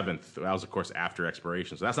the 7th. That was, of course, after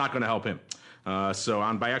expiration, so that's not going to help him.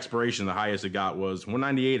 So by expiration, the highest it got was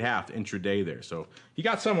 198.5 intraday there. So he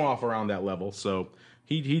got some off around that level. So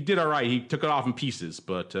he did all right. He took it off in pieces,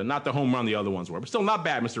 but not the home run the other ones were. But still not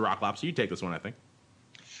bad, Mr. Rocklop. So you take this one, I think.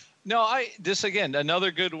 No, this again,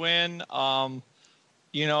 another good win.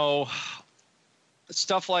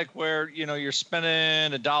 Stuff like where, you're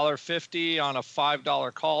spending $1.50 on a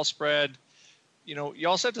 $5 call spread. You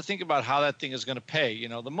also have to think about how that thing is going to pay.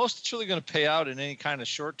 The most it's really going to pay out in any kind of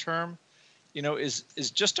short term,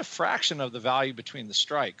 is just a fraction of the value between the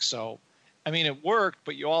strikes. So, it worked,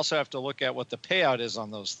 but you also have to look at what the payout is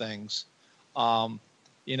on those things. And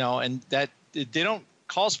that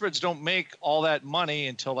call spreads don't make all that money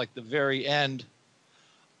until like the very end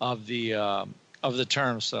of the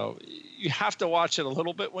term. So you have to watch it a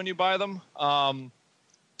little bit when you buy them.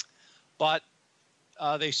 But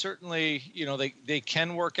they certainly, they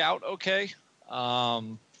can work out okay.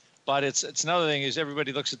 But it's another thing is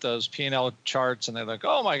everybody looks at those P&L charts and they're like,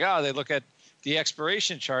 oh my God, they look at the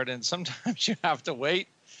expiration chart, and sometimes you have to wait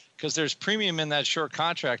because there's premium in that short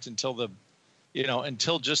contract until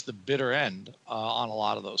until just the bitter end on a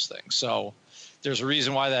lot of those things. So there's a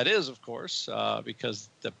reason why that is, of course, because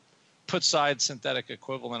the put side synthetic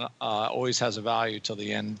equivalent always has a value till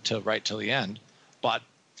the end, right till the end. But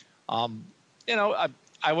I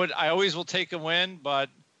always will take a win, but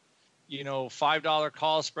 $5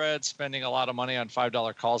 call spreads, spending a lot of money on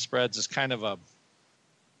 $5 call spreads is kind of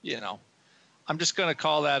I'm just going to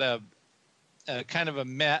call that a kind of a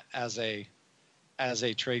met as a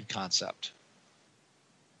trade concept.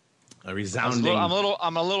 A resounding.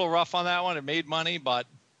 I'm a little rough on that one. It made money, but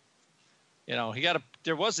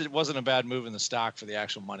it wasn't a bad move in the stock for the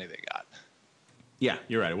actual money they got. Yeah,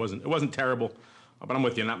 you're right. It wasn't terrible. But I'm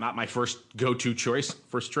with you. Not my first go-to choice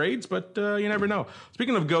for trades, but you never know.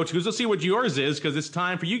 Speaking of go-tos, let's see what yours is, because it's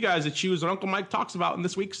time for you guys to choose what Uncle Mike talks about in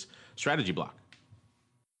this week's strategy block.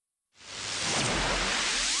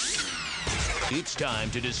 It's time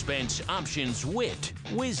to dispense options, wit,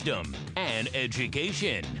 wisdom, and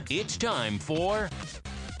education. It's time for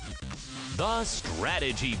the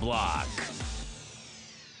strategy block.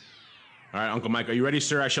 All right, Uncle Mike, are you ready,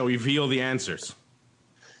 sir? I shall reveal the answers.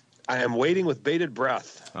 I am waiting with bated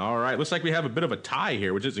breath. All right. Looks like we have a bit of a tie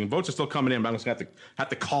here, which is votes are still coming in, but I'm just going to have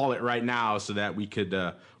to call it right now so that we could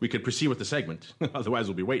proceed with the segment. Otherwise,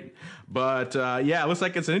 we'll be waiting. But yeah, it looks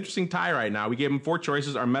like it's an interesting tie right now. We gave them 4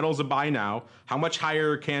 choices. Are metals a buy now? How much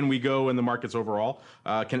higher can we go in the markets overall?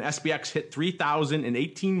 Can SPX hit 3,000 in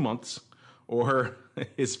 18 months? Or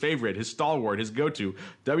his favorite, his stalwart, his go-to,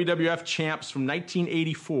 WWF Champs from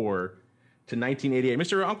 1984 to 1988.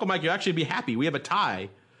 Mr. Uncle Mike, you'll actually be happy. We have a tie.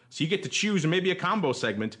 So you get to choose maybe a combo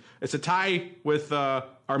segment. It's a tie with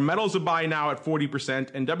our metals a buy now at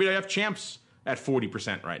 40% and WWF Champs at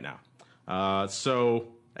 40% right now. So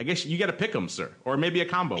I guess you got to pick them, sir, or maybe a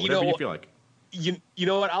combo, whatever you feel like. You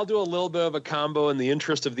know what? I'll do a little bit of a combo in the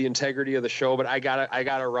interest of the integrity of the show, but I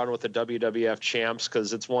gotta run with the WWF Champs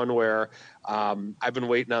because it's one where I've been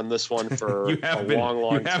waiting on this one for long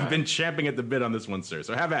time. You have been champing at the bit on this one, sir.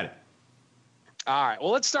 So have at it. All right.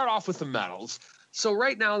 Well, let's start off with the metals. So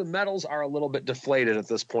right now, the metals are a little bit deflated at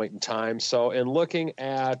this point in time. So in looking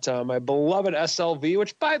at my beloved SLV,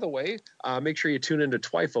 which, by the way, make sure you tune into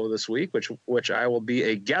TWIFO this week, which I will be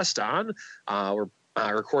a guest on. We're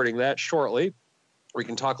recording that shortly. We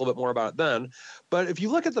can talk a little bit more about it then. But if you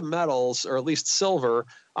look at the metals, or at least silver,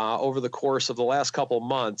 over the course of the last couple of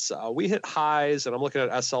months, we hit highs, and I'm looking at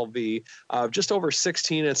SLV, of just over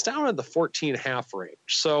 16. And it's down at the 14.5 range.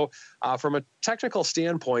 So from a technical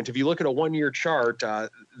standpoint, if you look at a one-year chart,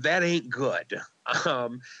 that ain't good.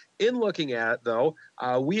 In looking at it, though,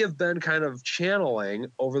 we have been kind of channeling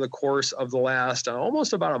over the course of the last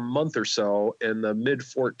almost about a month or so in the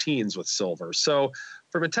mid-14s with silver. So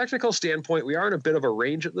from a technical standpoint, we are in a bit of a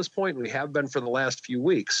range at this point, and we have been for the last few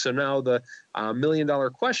weeks. So now the million-dollar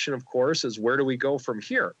question, of course, is where do we go from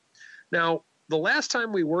here? Now, the last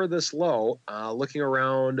time we were this low, looking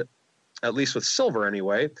around, at least with silver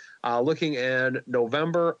anyway, looking in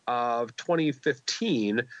November of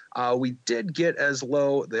 2015, we did get as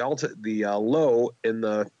low, the low in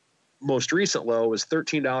the most recent low was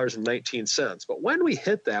 $13.19. But when we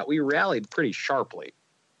hit that, we rallied pretty sharply.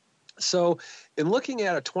 So in looking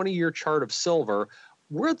at a 20-year chart of silver,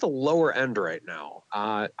 we're at the lower end right now.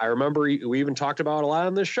 I remember we even talked about a lot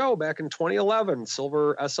on this show back in 2011.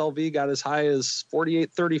 Silver SLV got as high as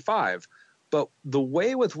 48.35. But the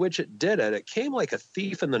way with which it did it, it came like a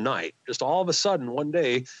thief in the night. Just all of a sudden, one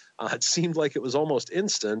day, it seemed like it was almost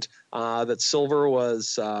instant that silver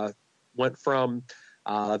went from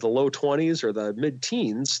the low 20s or the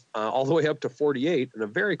mid-teens all the way up to 48 in a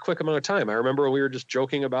very quick amount of time. I remember we were just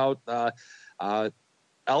joking about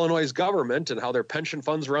Illinois' government and how their pension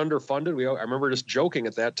funds were underfunded. I remember just joking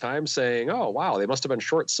at that time saying, oh, wow, they must have been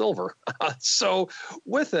short silver. So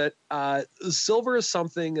with it, silver is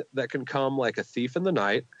something that can come like a thief in the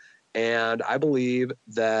night. And I believe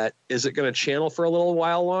that, is it going to channel for a little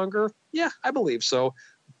while longer? Yeah, I believe so.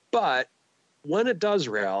 But when it does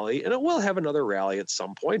rally, and it will have another rally at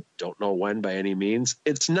some point, don't know when by any means,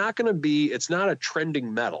 it's not a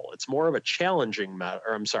trending metal. It's more of a challenging metal,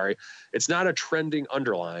 it's not a trending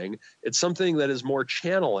underlying. It's something that is more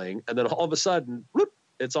channeling, and then all of a sudden, whoop,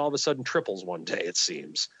 it's all of a sudden triples one day, it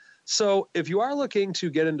seems. So if you are looking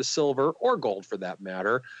to get into silver or gold for that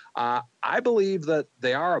matter, I believe that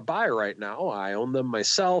they are a buy right now. I own them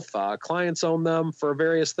myself. Clients own them for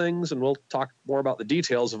various things, and we'll talk more about the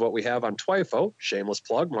details of what we have on TWIFO. Shameless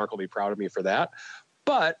plug. Mark will be proud of me for that.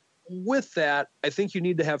 But with that, I think you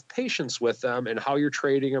need to have patience with them and how you're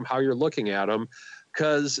trading them, how you're looking at them,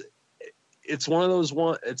 because it's one of those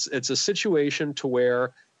it's a situation to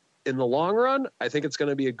where in the long run, I think it's going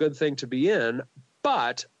to be a good thing to be in.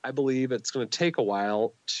 But I believe it's going to take a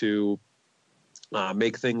while to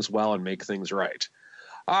make things well and make things right.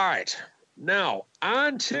 All right. Now,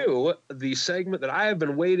 on to the segment that I have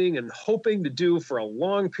been waiting and hoping to do for a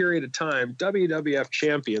long period of time, WWF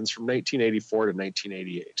Champions from 1984 to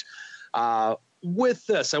 1988. With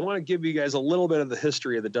this, I want to give you guys a little bit of the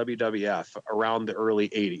history of the WWF around the early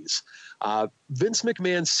 80s. Vince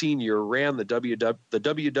McMahon Sr. ran the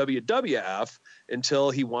WWF until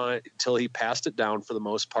he passed it down for the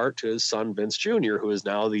most part to his son Vince Jr., who is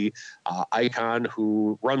now the icon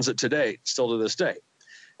who runs it today, still to this day.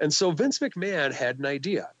 And so Vince McMahon had an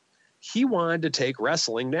idea. He wanted to take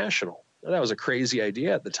wrestling national. Now, that was a crazy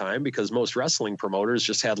idea at the time because most wrestling promoters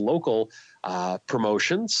just had local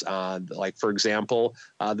promotions. Like, for example,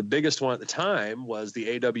 the biggest one at the time was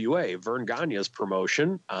the AWA, Vern Gagne's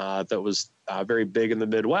promotion that was very big in the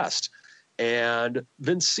Midwest. And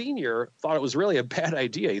Vince Sr. thought it was really a bad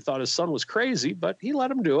idea. He thought his son was crazy, but he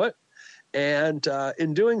let him do it. And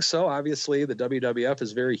in doing so, obviously, the WWF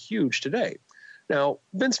is very huge today. Now,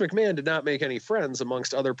 Vince McMahon did not make any friends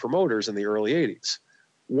amongst other promoters in the early 80s.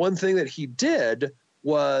 One thing that he did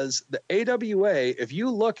was the AWA. If you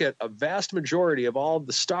look at a vast majority of all of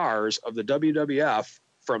the stars of the WWF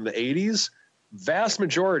from the 80s, vast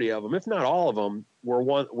majority of them, if not all of them,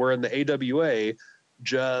 were in the AWA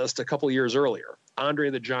just a couple years earlier. Andre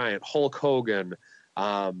the Giant, Hulk Hogan,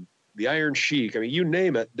 the Iron Sheik. I mean, you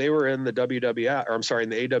name it, they were in the WWF, or I'm sorry, in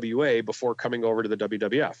the AWA before coming over to the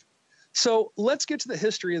WWF. So let's get to the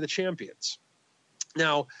history of the champions.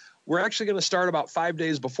 Now, we're actually going to start about 5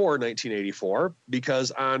 days before 1984,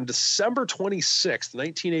 because on December 26th,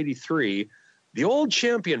 1983, the old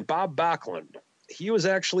champion, Bob Backlund, he was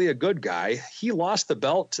actually a good guy. He lost the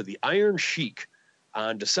belt to the Iron Sheik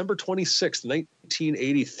on December 26th,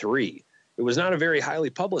 1983. It was not a very highly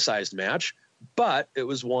publicized match, but it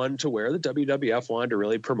was one to where the WWF wanted to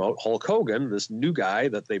really promote Hulk Hogan, this new guy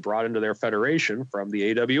that they brought into their federation from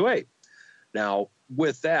the AWA. Now,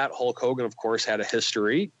 with that, Hulk Hogan, of course, had a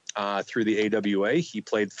history through the AWA. He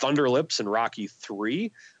played Thunderlips in Rocky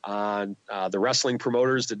III. The wrestling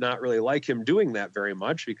promoters did not really like him doing that very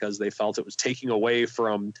much because they felt it was taking away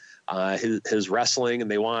from his wrestling,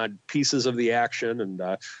 and they wanted pieces of the action. And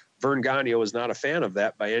Vern Gagne was not a fan of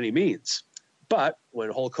that by any means. But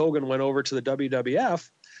when Hulk Hogan went over to the WWF,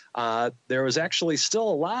 there was actually still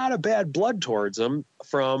a lot of bad blood towards him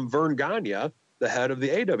from Vern Gagne, the head of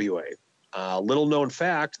the AWA. Little known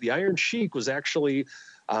fact, the Iron Sheik was actually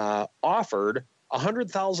offered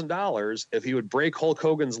 $100,000 if he would break Hulk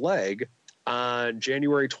Hogan's leg on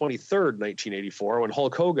January 23rd, 1984, when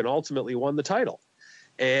Hulk Hogan ultimately won the title.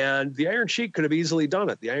 And the Iron Sheik could have easily done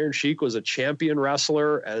it. The Iron Sheik was a champion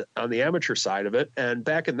wrestler on the amateur side of it. And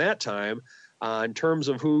back in that time, in terms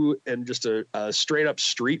of who in just a straight up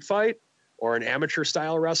street fight or an amateur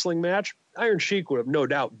style wrestling match, Iron Sheik would have no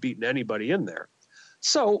doubt beaten anybody in there.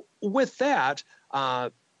 So with that,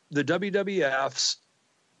 the WWF's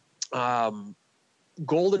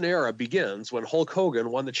golden era begins when Hulk Hogan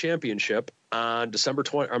won the championship on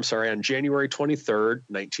January 23rd,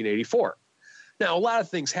 1984. Now, a lot of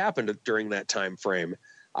things happened during that time frame.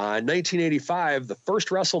 In 1985, the first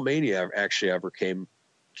WrestleMania actually ever came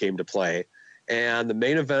to play. And the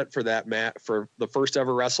main event for that match, for the first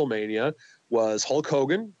ever WrestleMania, was Hulk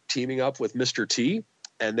Hogan teaming up with Mr. T,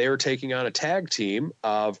 and they were taking on a tag team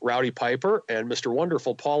of Rowdy Piper and Mr.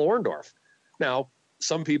 Wonderful Paul Orndorff. Now,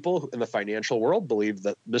 some people in the financial world believe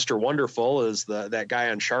that Mr. Wonderful is that guy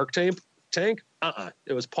on Shark Tank.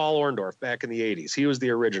 It was Paul Orndorff back in the 80s. He was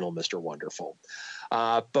the original Mr. Wonderful.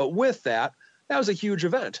 But with that was a huge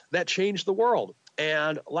event. That changed the world.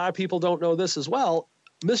 And a lot of people don't know this as well.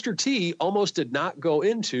 Mr. T almost did not go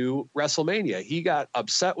into WrestleMania. He got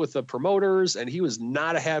upset with the promoters, and he was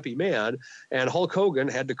not a happy man. And Hulk Hogan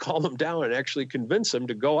had to calm him down and actually convince him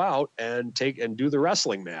to go out and do the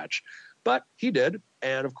wrestling match. But he did.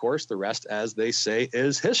 And of course, the rest, as they say,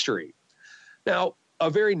 is history. Now,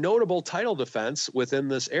 a very notable title defense within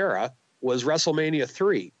this era was WrestleMania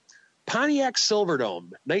 3. Pontiac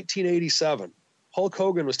Silverdome, 1987. Hulk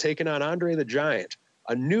Hogan was taking on Andre the Giant.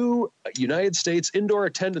 A new United States indoor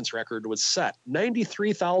attendance record was set.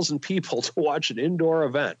 93,000 people to watch an indoor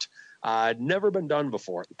event. Never been done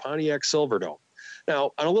before, the Pontiac Silverdome.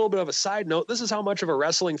 Now, on a little bit of a side note, this is how much of a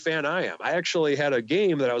wrestling fan I am. I actually had a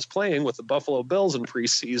game that I was playing with the Buffalo Bills in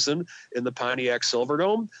preseason in the Pontiac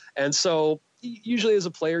Silverdome. And so usually as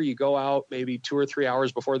a player, you go out maybe 2 or 3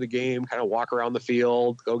 hours before the game, kind of walk around the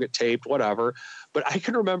field, go get taped, whatever. But I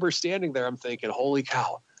can remember standing there, I'm thinking, holy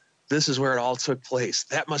cow, this is where it all took place.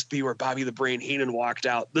 That must be where Bobby the Brain Heenan walked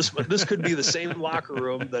out. This could be the same locker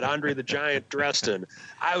room that Andre the Giant dressed in.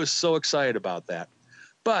 I was so excited about that.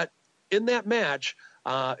 But in that match,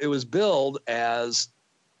 it was billed as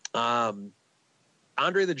Andre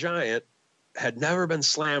the Giant had never been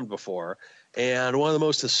slammed before. And one of the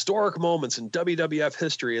most historic moments in WWF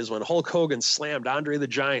history is when Hulk Hogan slammed Andre the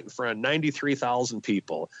Giant in front of 93,000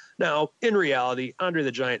 people. Now, in reality, Andre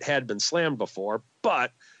the Giant had been slammed before,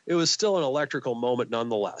 but it was still an electrical moment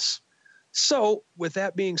nonetheless. So with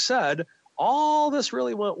that being said, all this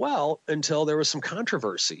really went well until there was some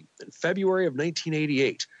controversy in February of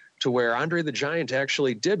 1988 to where Andre the Giant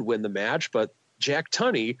actually did win the match, but Jack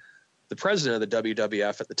Tunney, the president of the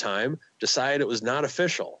WWF at the time, decided it was not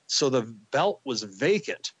official. So the belt was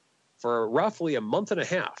vacant for roughly a month and a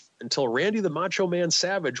half until Randy the Macho Man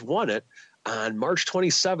Savage won it on March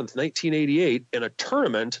 27th, 1988 in a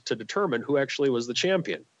tournament to determine who actually was the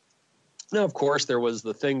champion. Now, of course, there was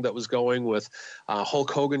the thing that was going with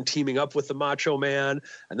Hulk Hogan teaming up with the Macho Man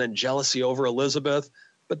and then jealousy over Elizabeth.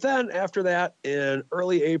 But then after that, in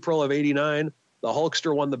early April of 89, the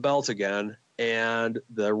Hulkster won the belt again, and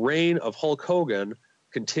the reign of Hulk Hogan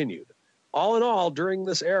continued. All in all, during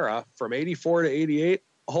this era, from 84 to 88,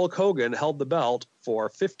 Hulk Hogan held the belt for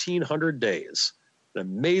 1,500 days. An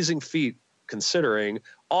amazing feat considering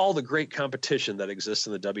all the great competition that exists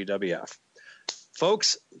in the WWF.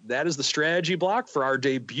 Folks, that is the strategy block for our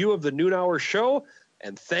debut of the noon hour show.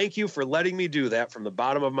 And thank you for letting me do that from the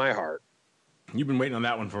bottom of my heart. You've been waiting on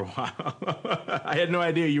that one for a while. I had no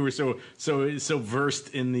idea you were so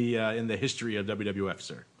versed in the history of WWF,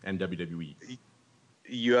 sir, and WWE.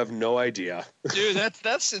 You have no idea, dude.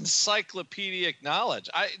 That's encyclopedic knowledge.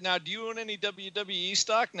 Now, do you own any WWE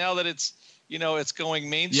stock now that it's going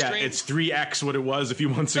mainstream? Yeah, it's 3x what it was a few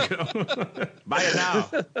months ago. Buy it now.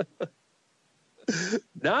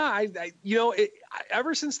 Nah,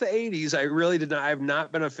 ever since the 80s, I really did not. I have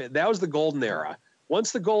not been a fan. That was the golden era.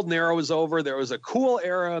 Once the golden era was over, there was a cool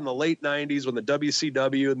era in the late 90s when the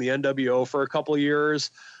WCW and the NWO for a couple of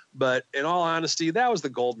years. But in all honesty, that was the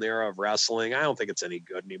golden era of wrestling. I don't think it's any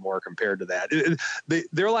good anymore compared to that.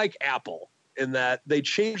 They're like Apple in that they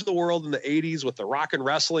changed the world in the 80s with the rock and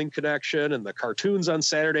wrestling connection and the cartoons on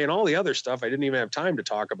Saturday and all the other stuff I didn't even have time to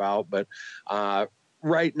talk about. But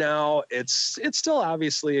right now, it's still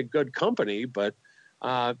obviously a good company, but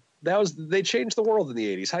they changed the world in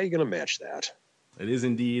the 80s. How are you going to match that? It is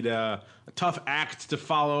indeed a tough act to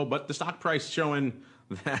follow, but the stock price showing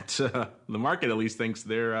that the market at least thinks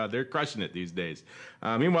they're crushing it these days.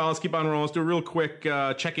 Meanwhile, let's keep on rolling. Let's do a real quick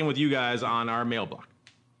check-in with you guys on our mail block.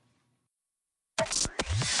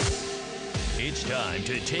 It's time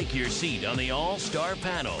to take your seat on the All-Star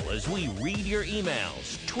panel as we read your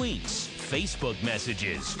emails, tweets, Facebook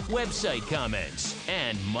messages, website comments,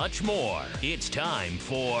 and much more. It's time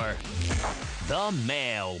for the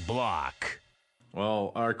mail block.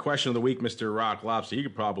 Well, our question of the week, Mr. Rock Lobster, you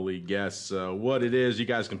could probably guess what it is. You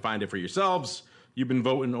guys can find it for yourselves. You've been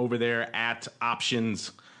voting over there at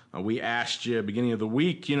Options. We asked you beginning of the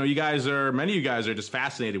week. Many of you guys are just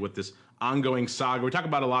fascinated with this ongoing saga. We talk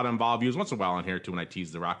about a lot of involved views once in a while on here too when I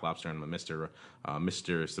tease the Rock Lobster and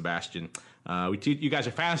Mr. Sebastian. You guys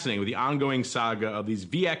are fascinated with the ongoing saga of these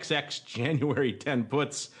VXX January 10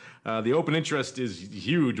 puts. The open interest is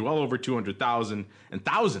huge, well over 200,000, and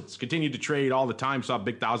thousands continue to trade all the time. Saw a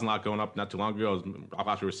big 1,000 lot going up not too long ago. Rock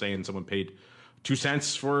Lobster was saying someone paid 2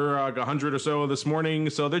 cents for 100 or so this morning.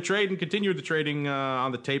 So they're trading, continue the trading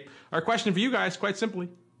on the tape. Our question for you guys, quite simply,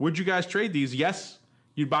 would you guys trade these? Yes,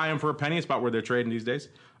 you'd buy them for a penny. It's about where they're trading these days.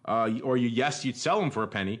 Or yes, you'd sell them for a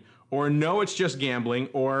penny. Or no, it's just gambling.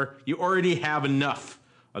 Or you already have enough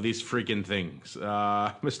of these freaking things.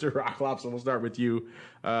 Mr. Rock Lobster, we'll start with you.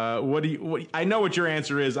 I know what your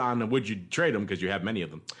answer is on would you trade them because you have many of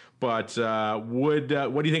them. But what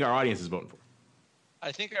do you think our audience is voting for?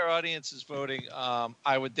 I think our audience is voting.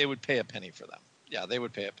 They would pay a penny for them. Yeah, they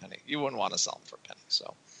would pay a penny. You wouldn't want to sell them for a penny.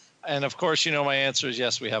 So, and of course, my answer is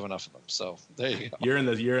yes. We have enough of them. So there you go.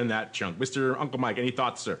 You're in that chunk, Mr. Uncle Mike. Any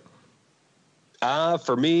thoughts, sir?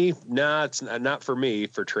 For me, no, it's not for me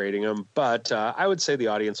for trading them. But I would say the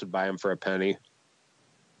audience would buy them for a penny.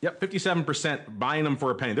 Yep, 57% buying them for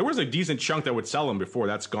a penny. There was a decent chunk that would sell them before.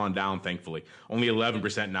 That's gone down, thankfully. Only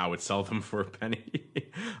 11% now would sell them for a penny.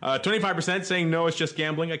 25% saying no, it's just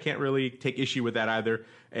gambling. I can't really take issue with that either.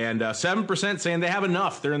 And 7% saying they have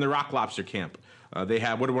enough. They're in the Rock Lobster camp. They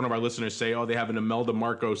have, what did one of our listeners say? Oh, they have an Imelda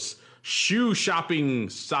Marcos shoe shopping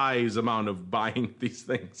size amount of buying these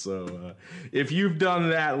things. So if you've done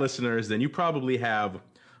that, listeners, then you probably have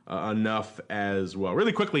enough as well.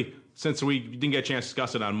 Really quickly, since we didn't get a chance to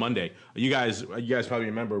discuss it on Monday, you guys probably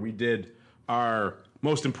remember we did our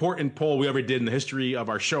most important poll we ever did in the history of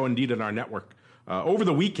our show, indeed, on our network. Over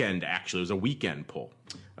the weekend, actually, it was a weekend poll.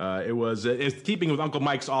 It's keeping with Uncle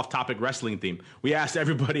Mike's off-topic wrestling theme. We asked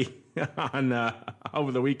everybody on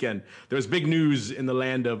over the weekend. There was big news in the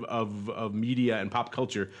land of media and pop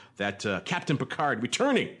culture that Captain Picard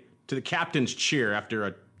returning to the captain's chair after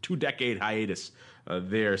a 2-decade hiatus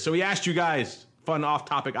there. So we asked you guys, fun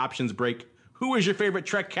off-topic options break. Who is your favorite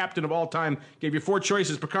Trek captain of all time? Gave you 4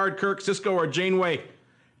 choices: Picard, Kirk, Sisko, or Janeway.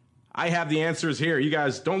 I have the answers here. You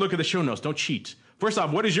guys don't look at the show notes. Don't cheat. First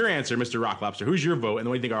off, what is your answer, Mr. Rock Lobster? Who's your vote, and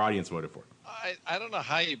what do you think our audience voted for? I don't know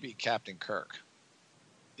how you beat Captain Kirk.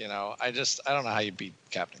 I don't know how you beat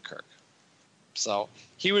Captain Kirk. So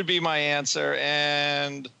he would be my answer,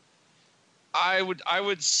 and I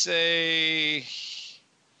would say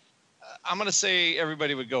I'm going to say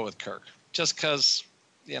everybody would go with Kirk, just because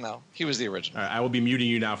he was the original. All right, I will be muting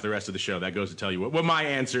you now for the rest of the show. That goes to tell you what my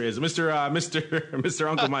answer is, Mr.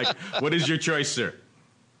 Uncle Mike. What is your choice, sir?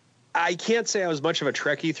 I can't say I was much of a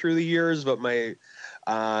Trekkie through the years, but my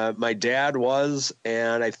My dad was,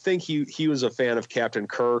 and I think he was a fan of Captain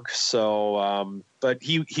Kirk. So, but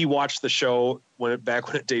he watched the show back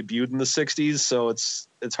when it debuted in the 60s. So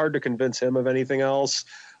it's hard to convince him of anything else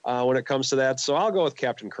when it comes to that. So I'll go with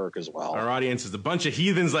Captain Kirk as well. Our audience is a bunch of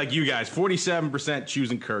heathens like you guys. 47%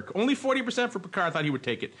 choosing Kirk. Only 40% for Picard. I thought he would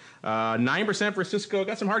take it. 9% for Cisco.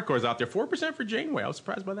 Got some hardcores out there. 4% for Janeway. I was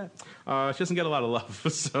surprised by that. She doesn't get a lot of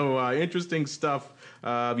love. So interesting stuff.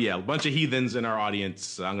 Yeah, a bunch of heathens in our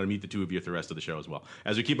audience. I'm going to meet the two of you at the rest of the show as well.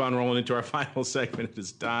 As we keep on rolling into our final segment, it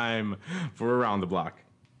is time for Around the Block.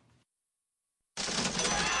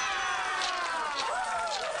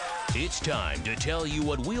 It's time to tell you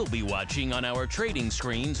what we'll be watching on our trading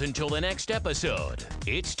screens until the next episode.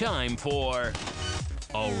 It's time for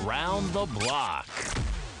Around the Block.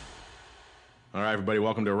 All right, everybody,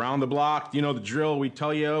 welcome to Around the Block. You know the drill. We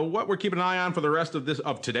tell you what we're keeping an eye on for the rest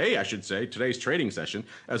of today, I should say, today's trading session,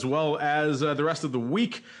 as well as the rest of the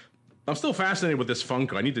week. I'm still fascinated with this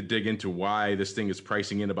Funko. I need to dig into why this thing is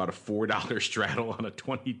pricing in about a $4 straddle on a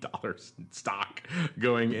 $20 stock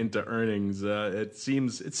going into earnings. It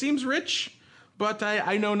seems rich, but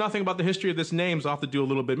I know nothing about the history of this name, so I'll have to do a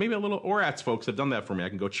little bit. Maybe a little ORATS folks have done that for me. I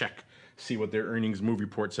can go check, see what their earnings move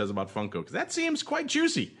report says about Funko, because that seems quite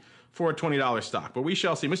juicy for a $20 stock. But we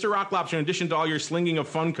shall see. Mr. Rocklopster, in addition to all your slinging of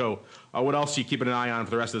Funko, what else are you keeping an eye on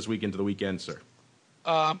for the rest of this week into the weekend, sir?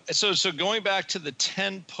 So going back to the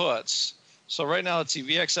 10 puts, so right now let's see,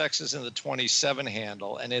 VXX is in the 27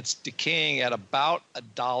 handle, and it's decaying at about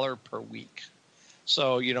 $1 per week.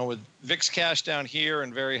 So, you know, with VIX cash down here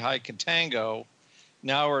and very high contango,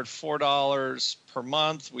 now we're at $4 per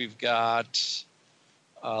month. We've got,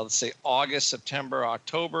 let's say August, September,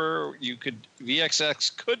 October.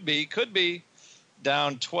 VXX could be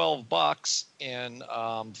down $12 in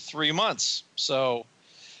 3 months. So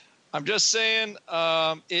I'm just saying,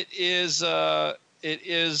 it is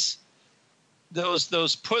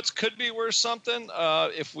those puts could be worth something.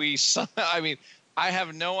 I mean, I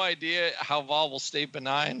have no idea how vol will stay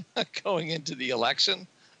benign going into the election,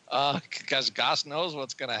 because gosh knows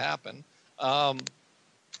what's going to happen.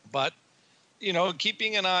 But you know,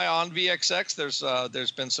 keeping an eye on VXX,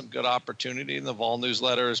 there's been some good opportunity, and the vol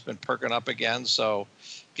newsletter has been perking up again. So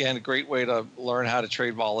again, a great way to learn how to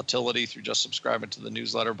trade volatility through just subscribing to the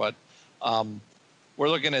newsletter. But we're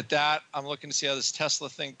looking at that. I'm looking to see how this Tesla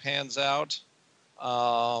thing pans out.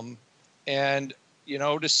 And, you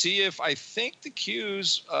know, to see if I think the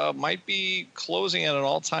Qs might be closing at an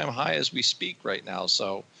all-time high as we speak right now.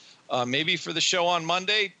 So maybe for the show on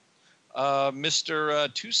Monday,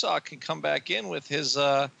 Mr. Tosaw can come back in with his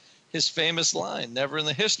famous line, never in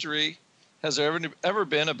the history has there ever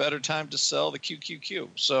been a better time to sell the QQQ.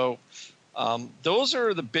 So those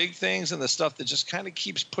are the big things, and the stuff that just kind of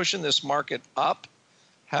keeps pushing this market up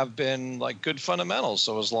have been like good fundamentals.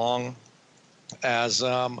 So as long as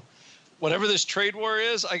whatever this trade war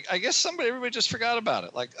is, I guess everybody just forgot about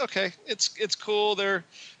it. Like, okay, it's cool.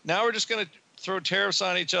 Now we're just going to throw tariffs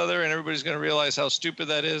on each other, and everybody's going to realize how stupid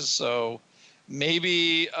that is. So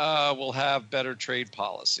maybe we'll have better trade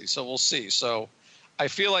policy. So we'll see. So I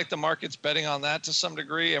feel like the market's betting on that to some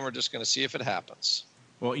degree, and we're just going to see if it happens.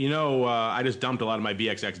 Well, you know, I just dumped a lot of my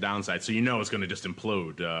VXX downside, so you know it's going to just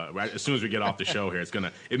implode. Right as soon as we get off the show here, it's going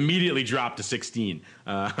to immediately drop to 16.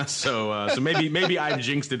 So maybe I've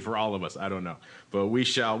jinxed it for all of us. I don't know, but we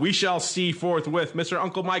shall see forthwith. Mr.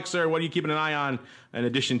 Uncle Mike, sir, what are you keeping an eye on in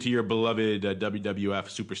addition to your beloved WWF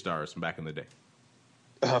superstars from back in the day?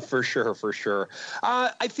 For sure.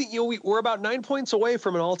 I think we're about 9 points away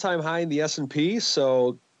from an all-time high in the S&P,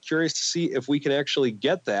 so curious to see if we can actually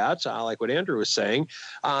get that, like what Andrew was saying.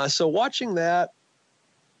 So watching that,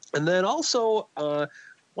 and then also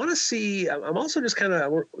want to see. I'm also just kind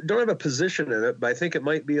of don't have a position in it, but I think it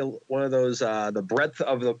might be one of those the breadth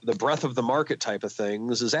of the market type of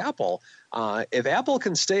things. Is Apple? If Apple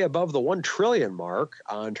can stay above the 1 trillion mark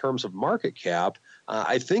in terms of market cap,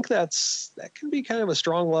 I think that can be kind of a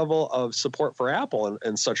strong level of support for Apple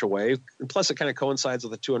in such a way. And plus, it kind of coincides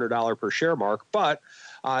with the $200 per share mark, but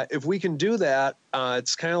if we can do that,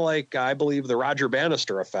 it's kind of like, I believe, the Roger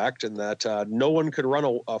Bannister effect, in that no one could run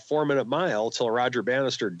a 4-minute mile till Roger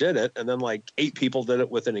Bannister did it, and then like 8 people did it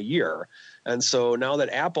within a year. And so now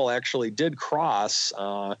that Apple actually did cross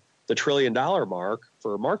the $1 trillion mark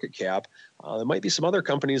for market cap, there might be some other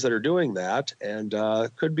companies that are doing that, and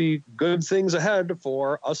could be good things ahead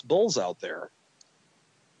for us bulls out there.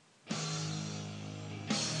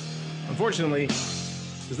 Unfortunately,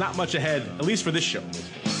 there's not much ahead, at least for this show.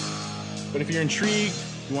 But if you're intrigued,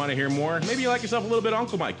 you want to hear more, maybe you like yourself a little bit of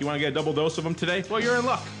Uncle Mike, you want to get a double dose of him today, well, you're in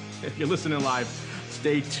luck if you're listening live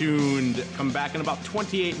Stay tuned. Come back in about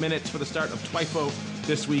 28 minutes for the start of TWIFO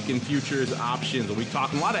This Week in Futures Options. We'll be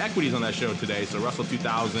talking a lot of equities on that show today. So Russell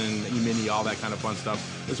 2000, E-mini, all that kind of fun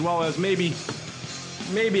stuff. As well as maybe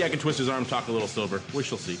I can twist his arm, talk a little silver. We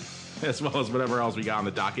shall see. As well as whatever else we got on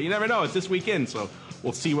the docket. You never know. It's this weekend, so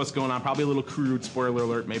we'll see what's going on. Probably a little crude, spoiler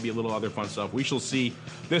alert, maybe a little other fun stuff. We shall see.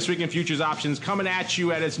 This Week in Futures Options coming at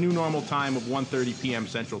you at its new normal time of 1:30 p.m.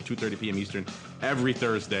 Central, 2:30 p.m. Eastern every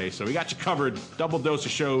Thursday. So we got you covered. Double dose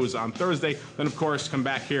of shows on Thursday. Then, of course, come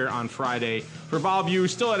back here on Friday for VolView,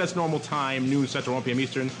 still at its normal time, noon Central, 1 p.m.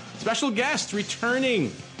 Eastern. Special guest,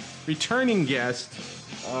 returning guest.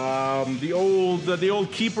 The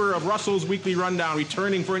old keeper of Russell's Weekly Rundown,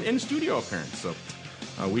 returning for an in-studio appearance. So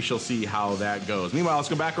we shall see how that goes. Meanwhile, let's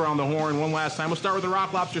go back around the horn one last time. We'll start with the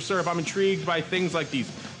Rock Lobster Syrup. I'm intrigued by things like these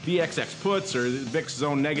VXX puts or VIX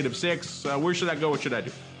Zone -6. Where should I go? What should I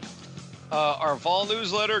do? Our Vol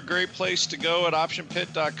newsletter, great place to go at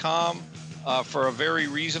optionpit.com for a very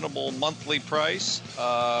reasonable monthly price.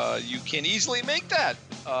 You can easily make that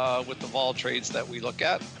with the Vol trades that we look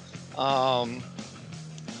at.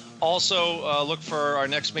 Also, look for our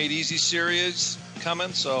next Made Easy series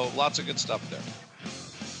coming, so lots of good stuff there.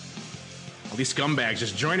 All these scumbags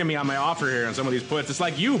just joining me on my offer here on some of these puts. It's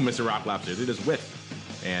like you, Mr. Rock Lobster. They're just with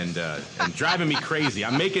and driving me crazy.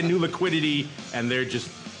 I'm making new liquidity, and they're just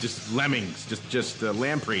lemmings, just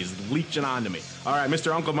lampreys leeching onto me. All right,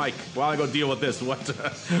 Mr. Uncle Mike, while I go deal with this, what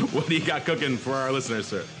do you got cooking for our listeners,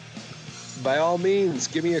 sir? By all means,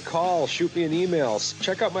 give me a call, shoot me an email,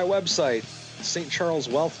 check out my website,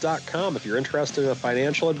 stcharleswealth.com, if you're interested in a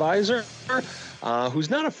financial advisor who's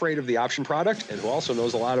not afraid of the option product and who also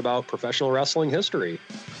knows a lot about professional wrestling history.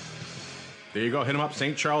 There you go. Hit him up,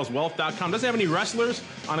 stcharleswealth.com. Doesn't have any wrestlers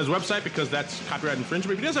on his website because that's copyright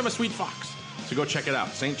infringement, but he does have a sweet fox. So go check it out,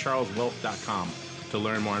 stcharleswealth.com, to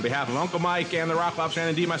learn more. On behalf of Uncle Mike and the Rock Lobster and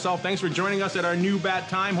indeed myself, thanks for joining us at our new bat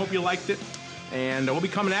time. Hope you liked it. And we'll be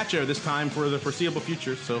coming at you this time for the foreseeable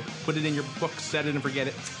future. So put it in your book, set it and forget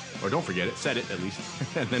it. Or don't forget it, set it at least,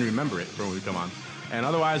 and then remember it for when we come on. And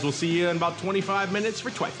otherwise, we'll see you in about 25 minutes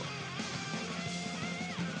for TWIFO.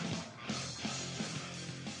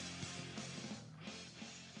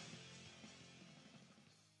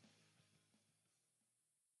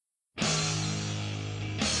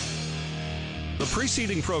 The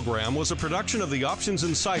preceding program was a production of the Options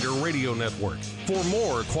Insider Radio Network. For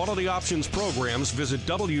more quality options programs, visit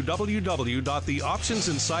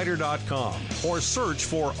www.theoptionsinsider.com or search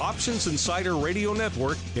for Options Insider Radio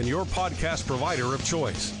Network in your podcast provider of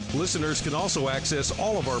choice. Listeners can also access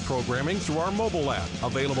all of our programming through our mobile app,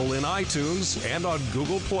 available in iTunes and on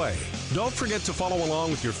Google Play. Don't forget to follow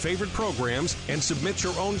along with your favorite programs and submit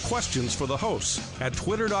your own questions for the hosts at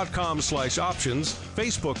twitter.com/options,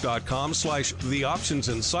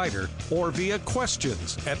 facebook.com/theoptionsinsider, or via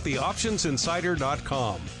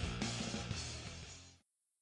questions@theoptionsinsider.com.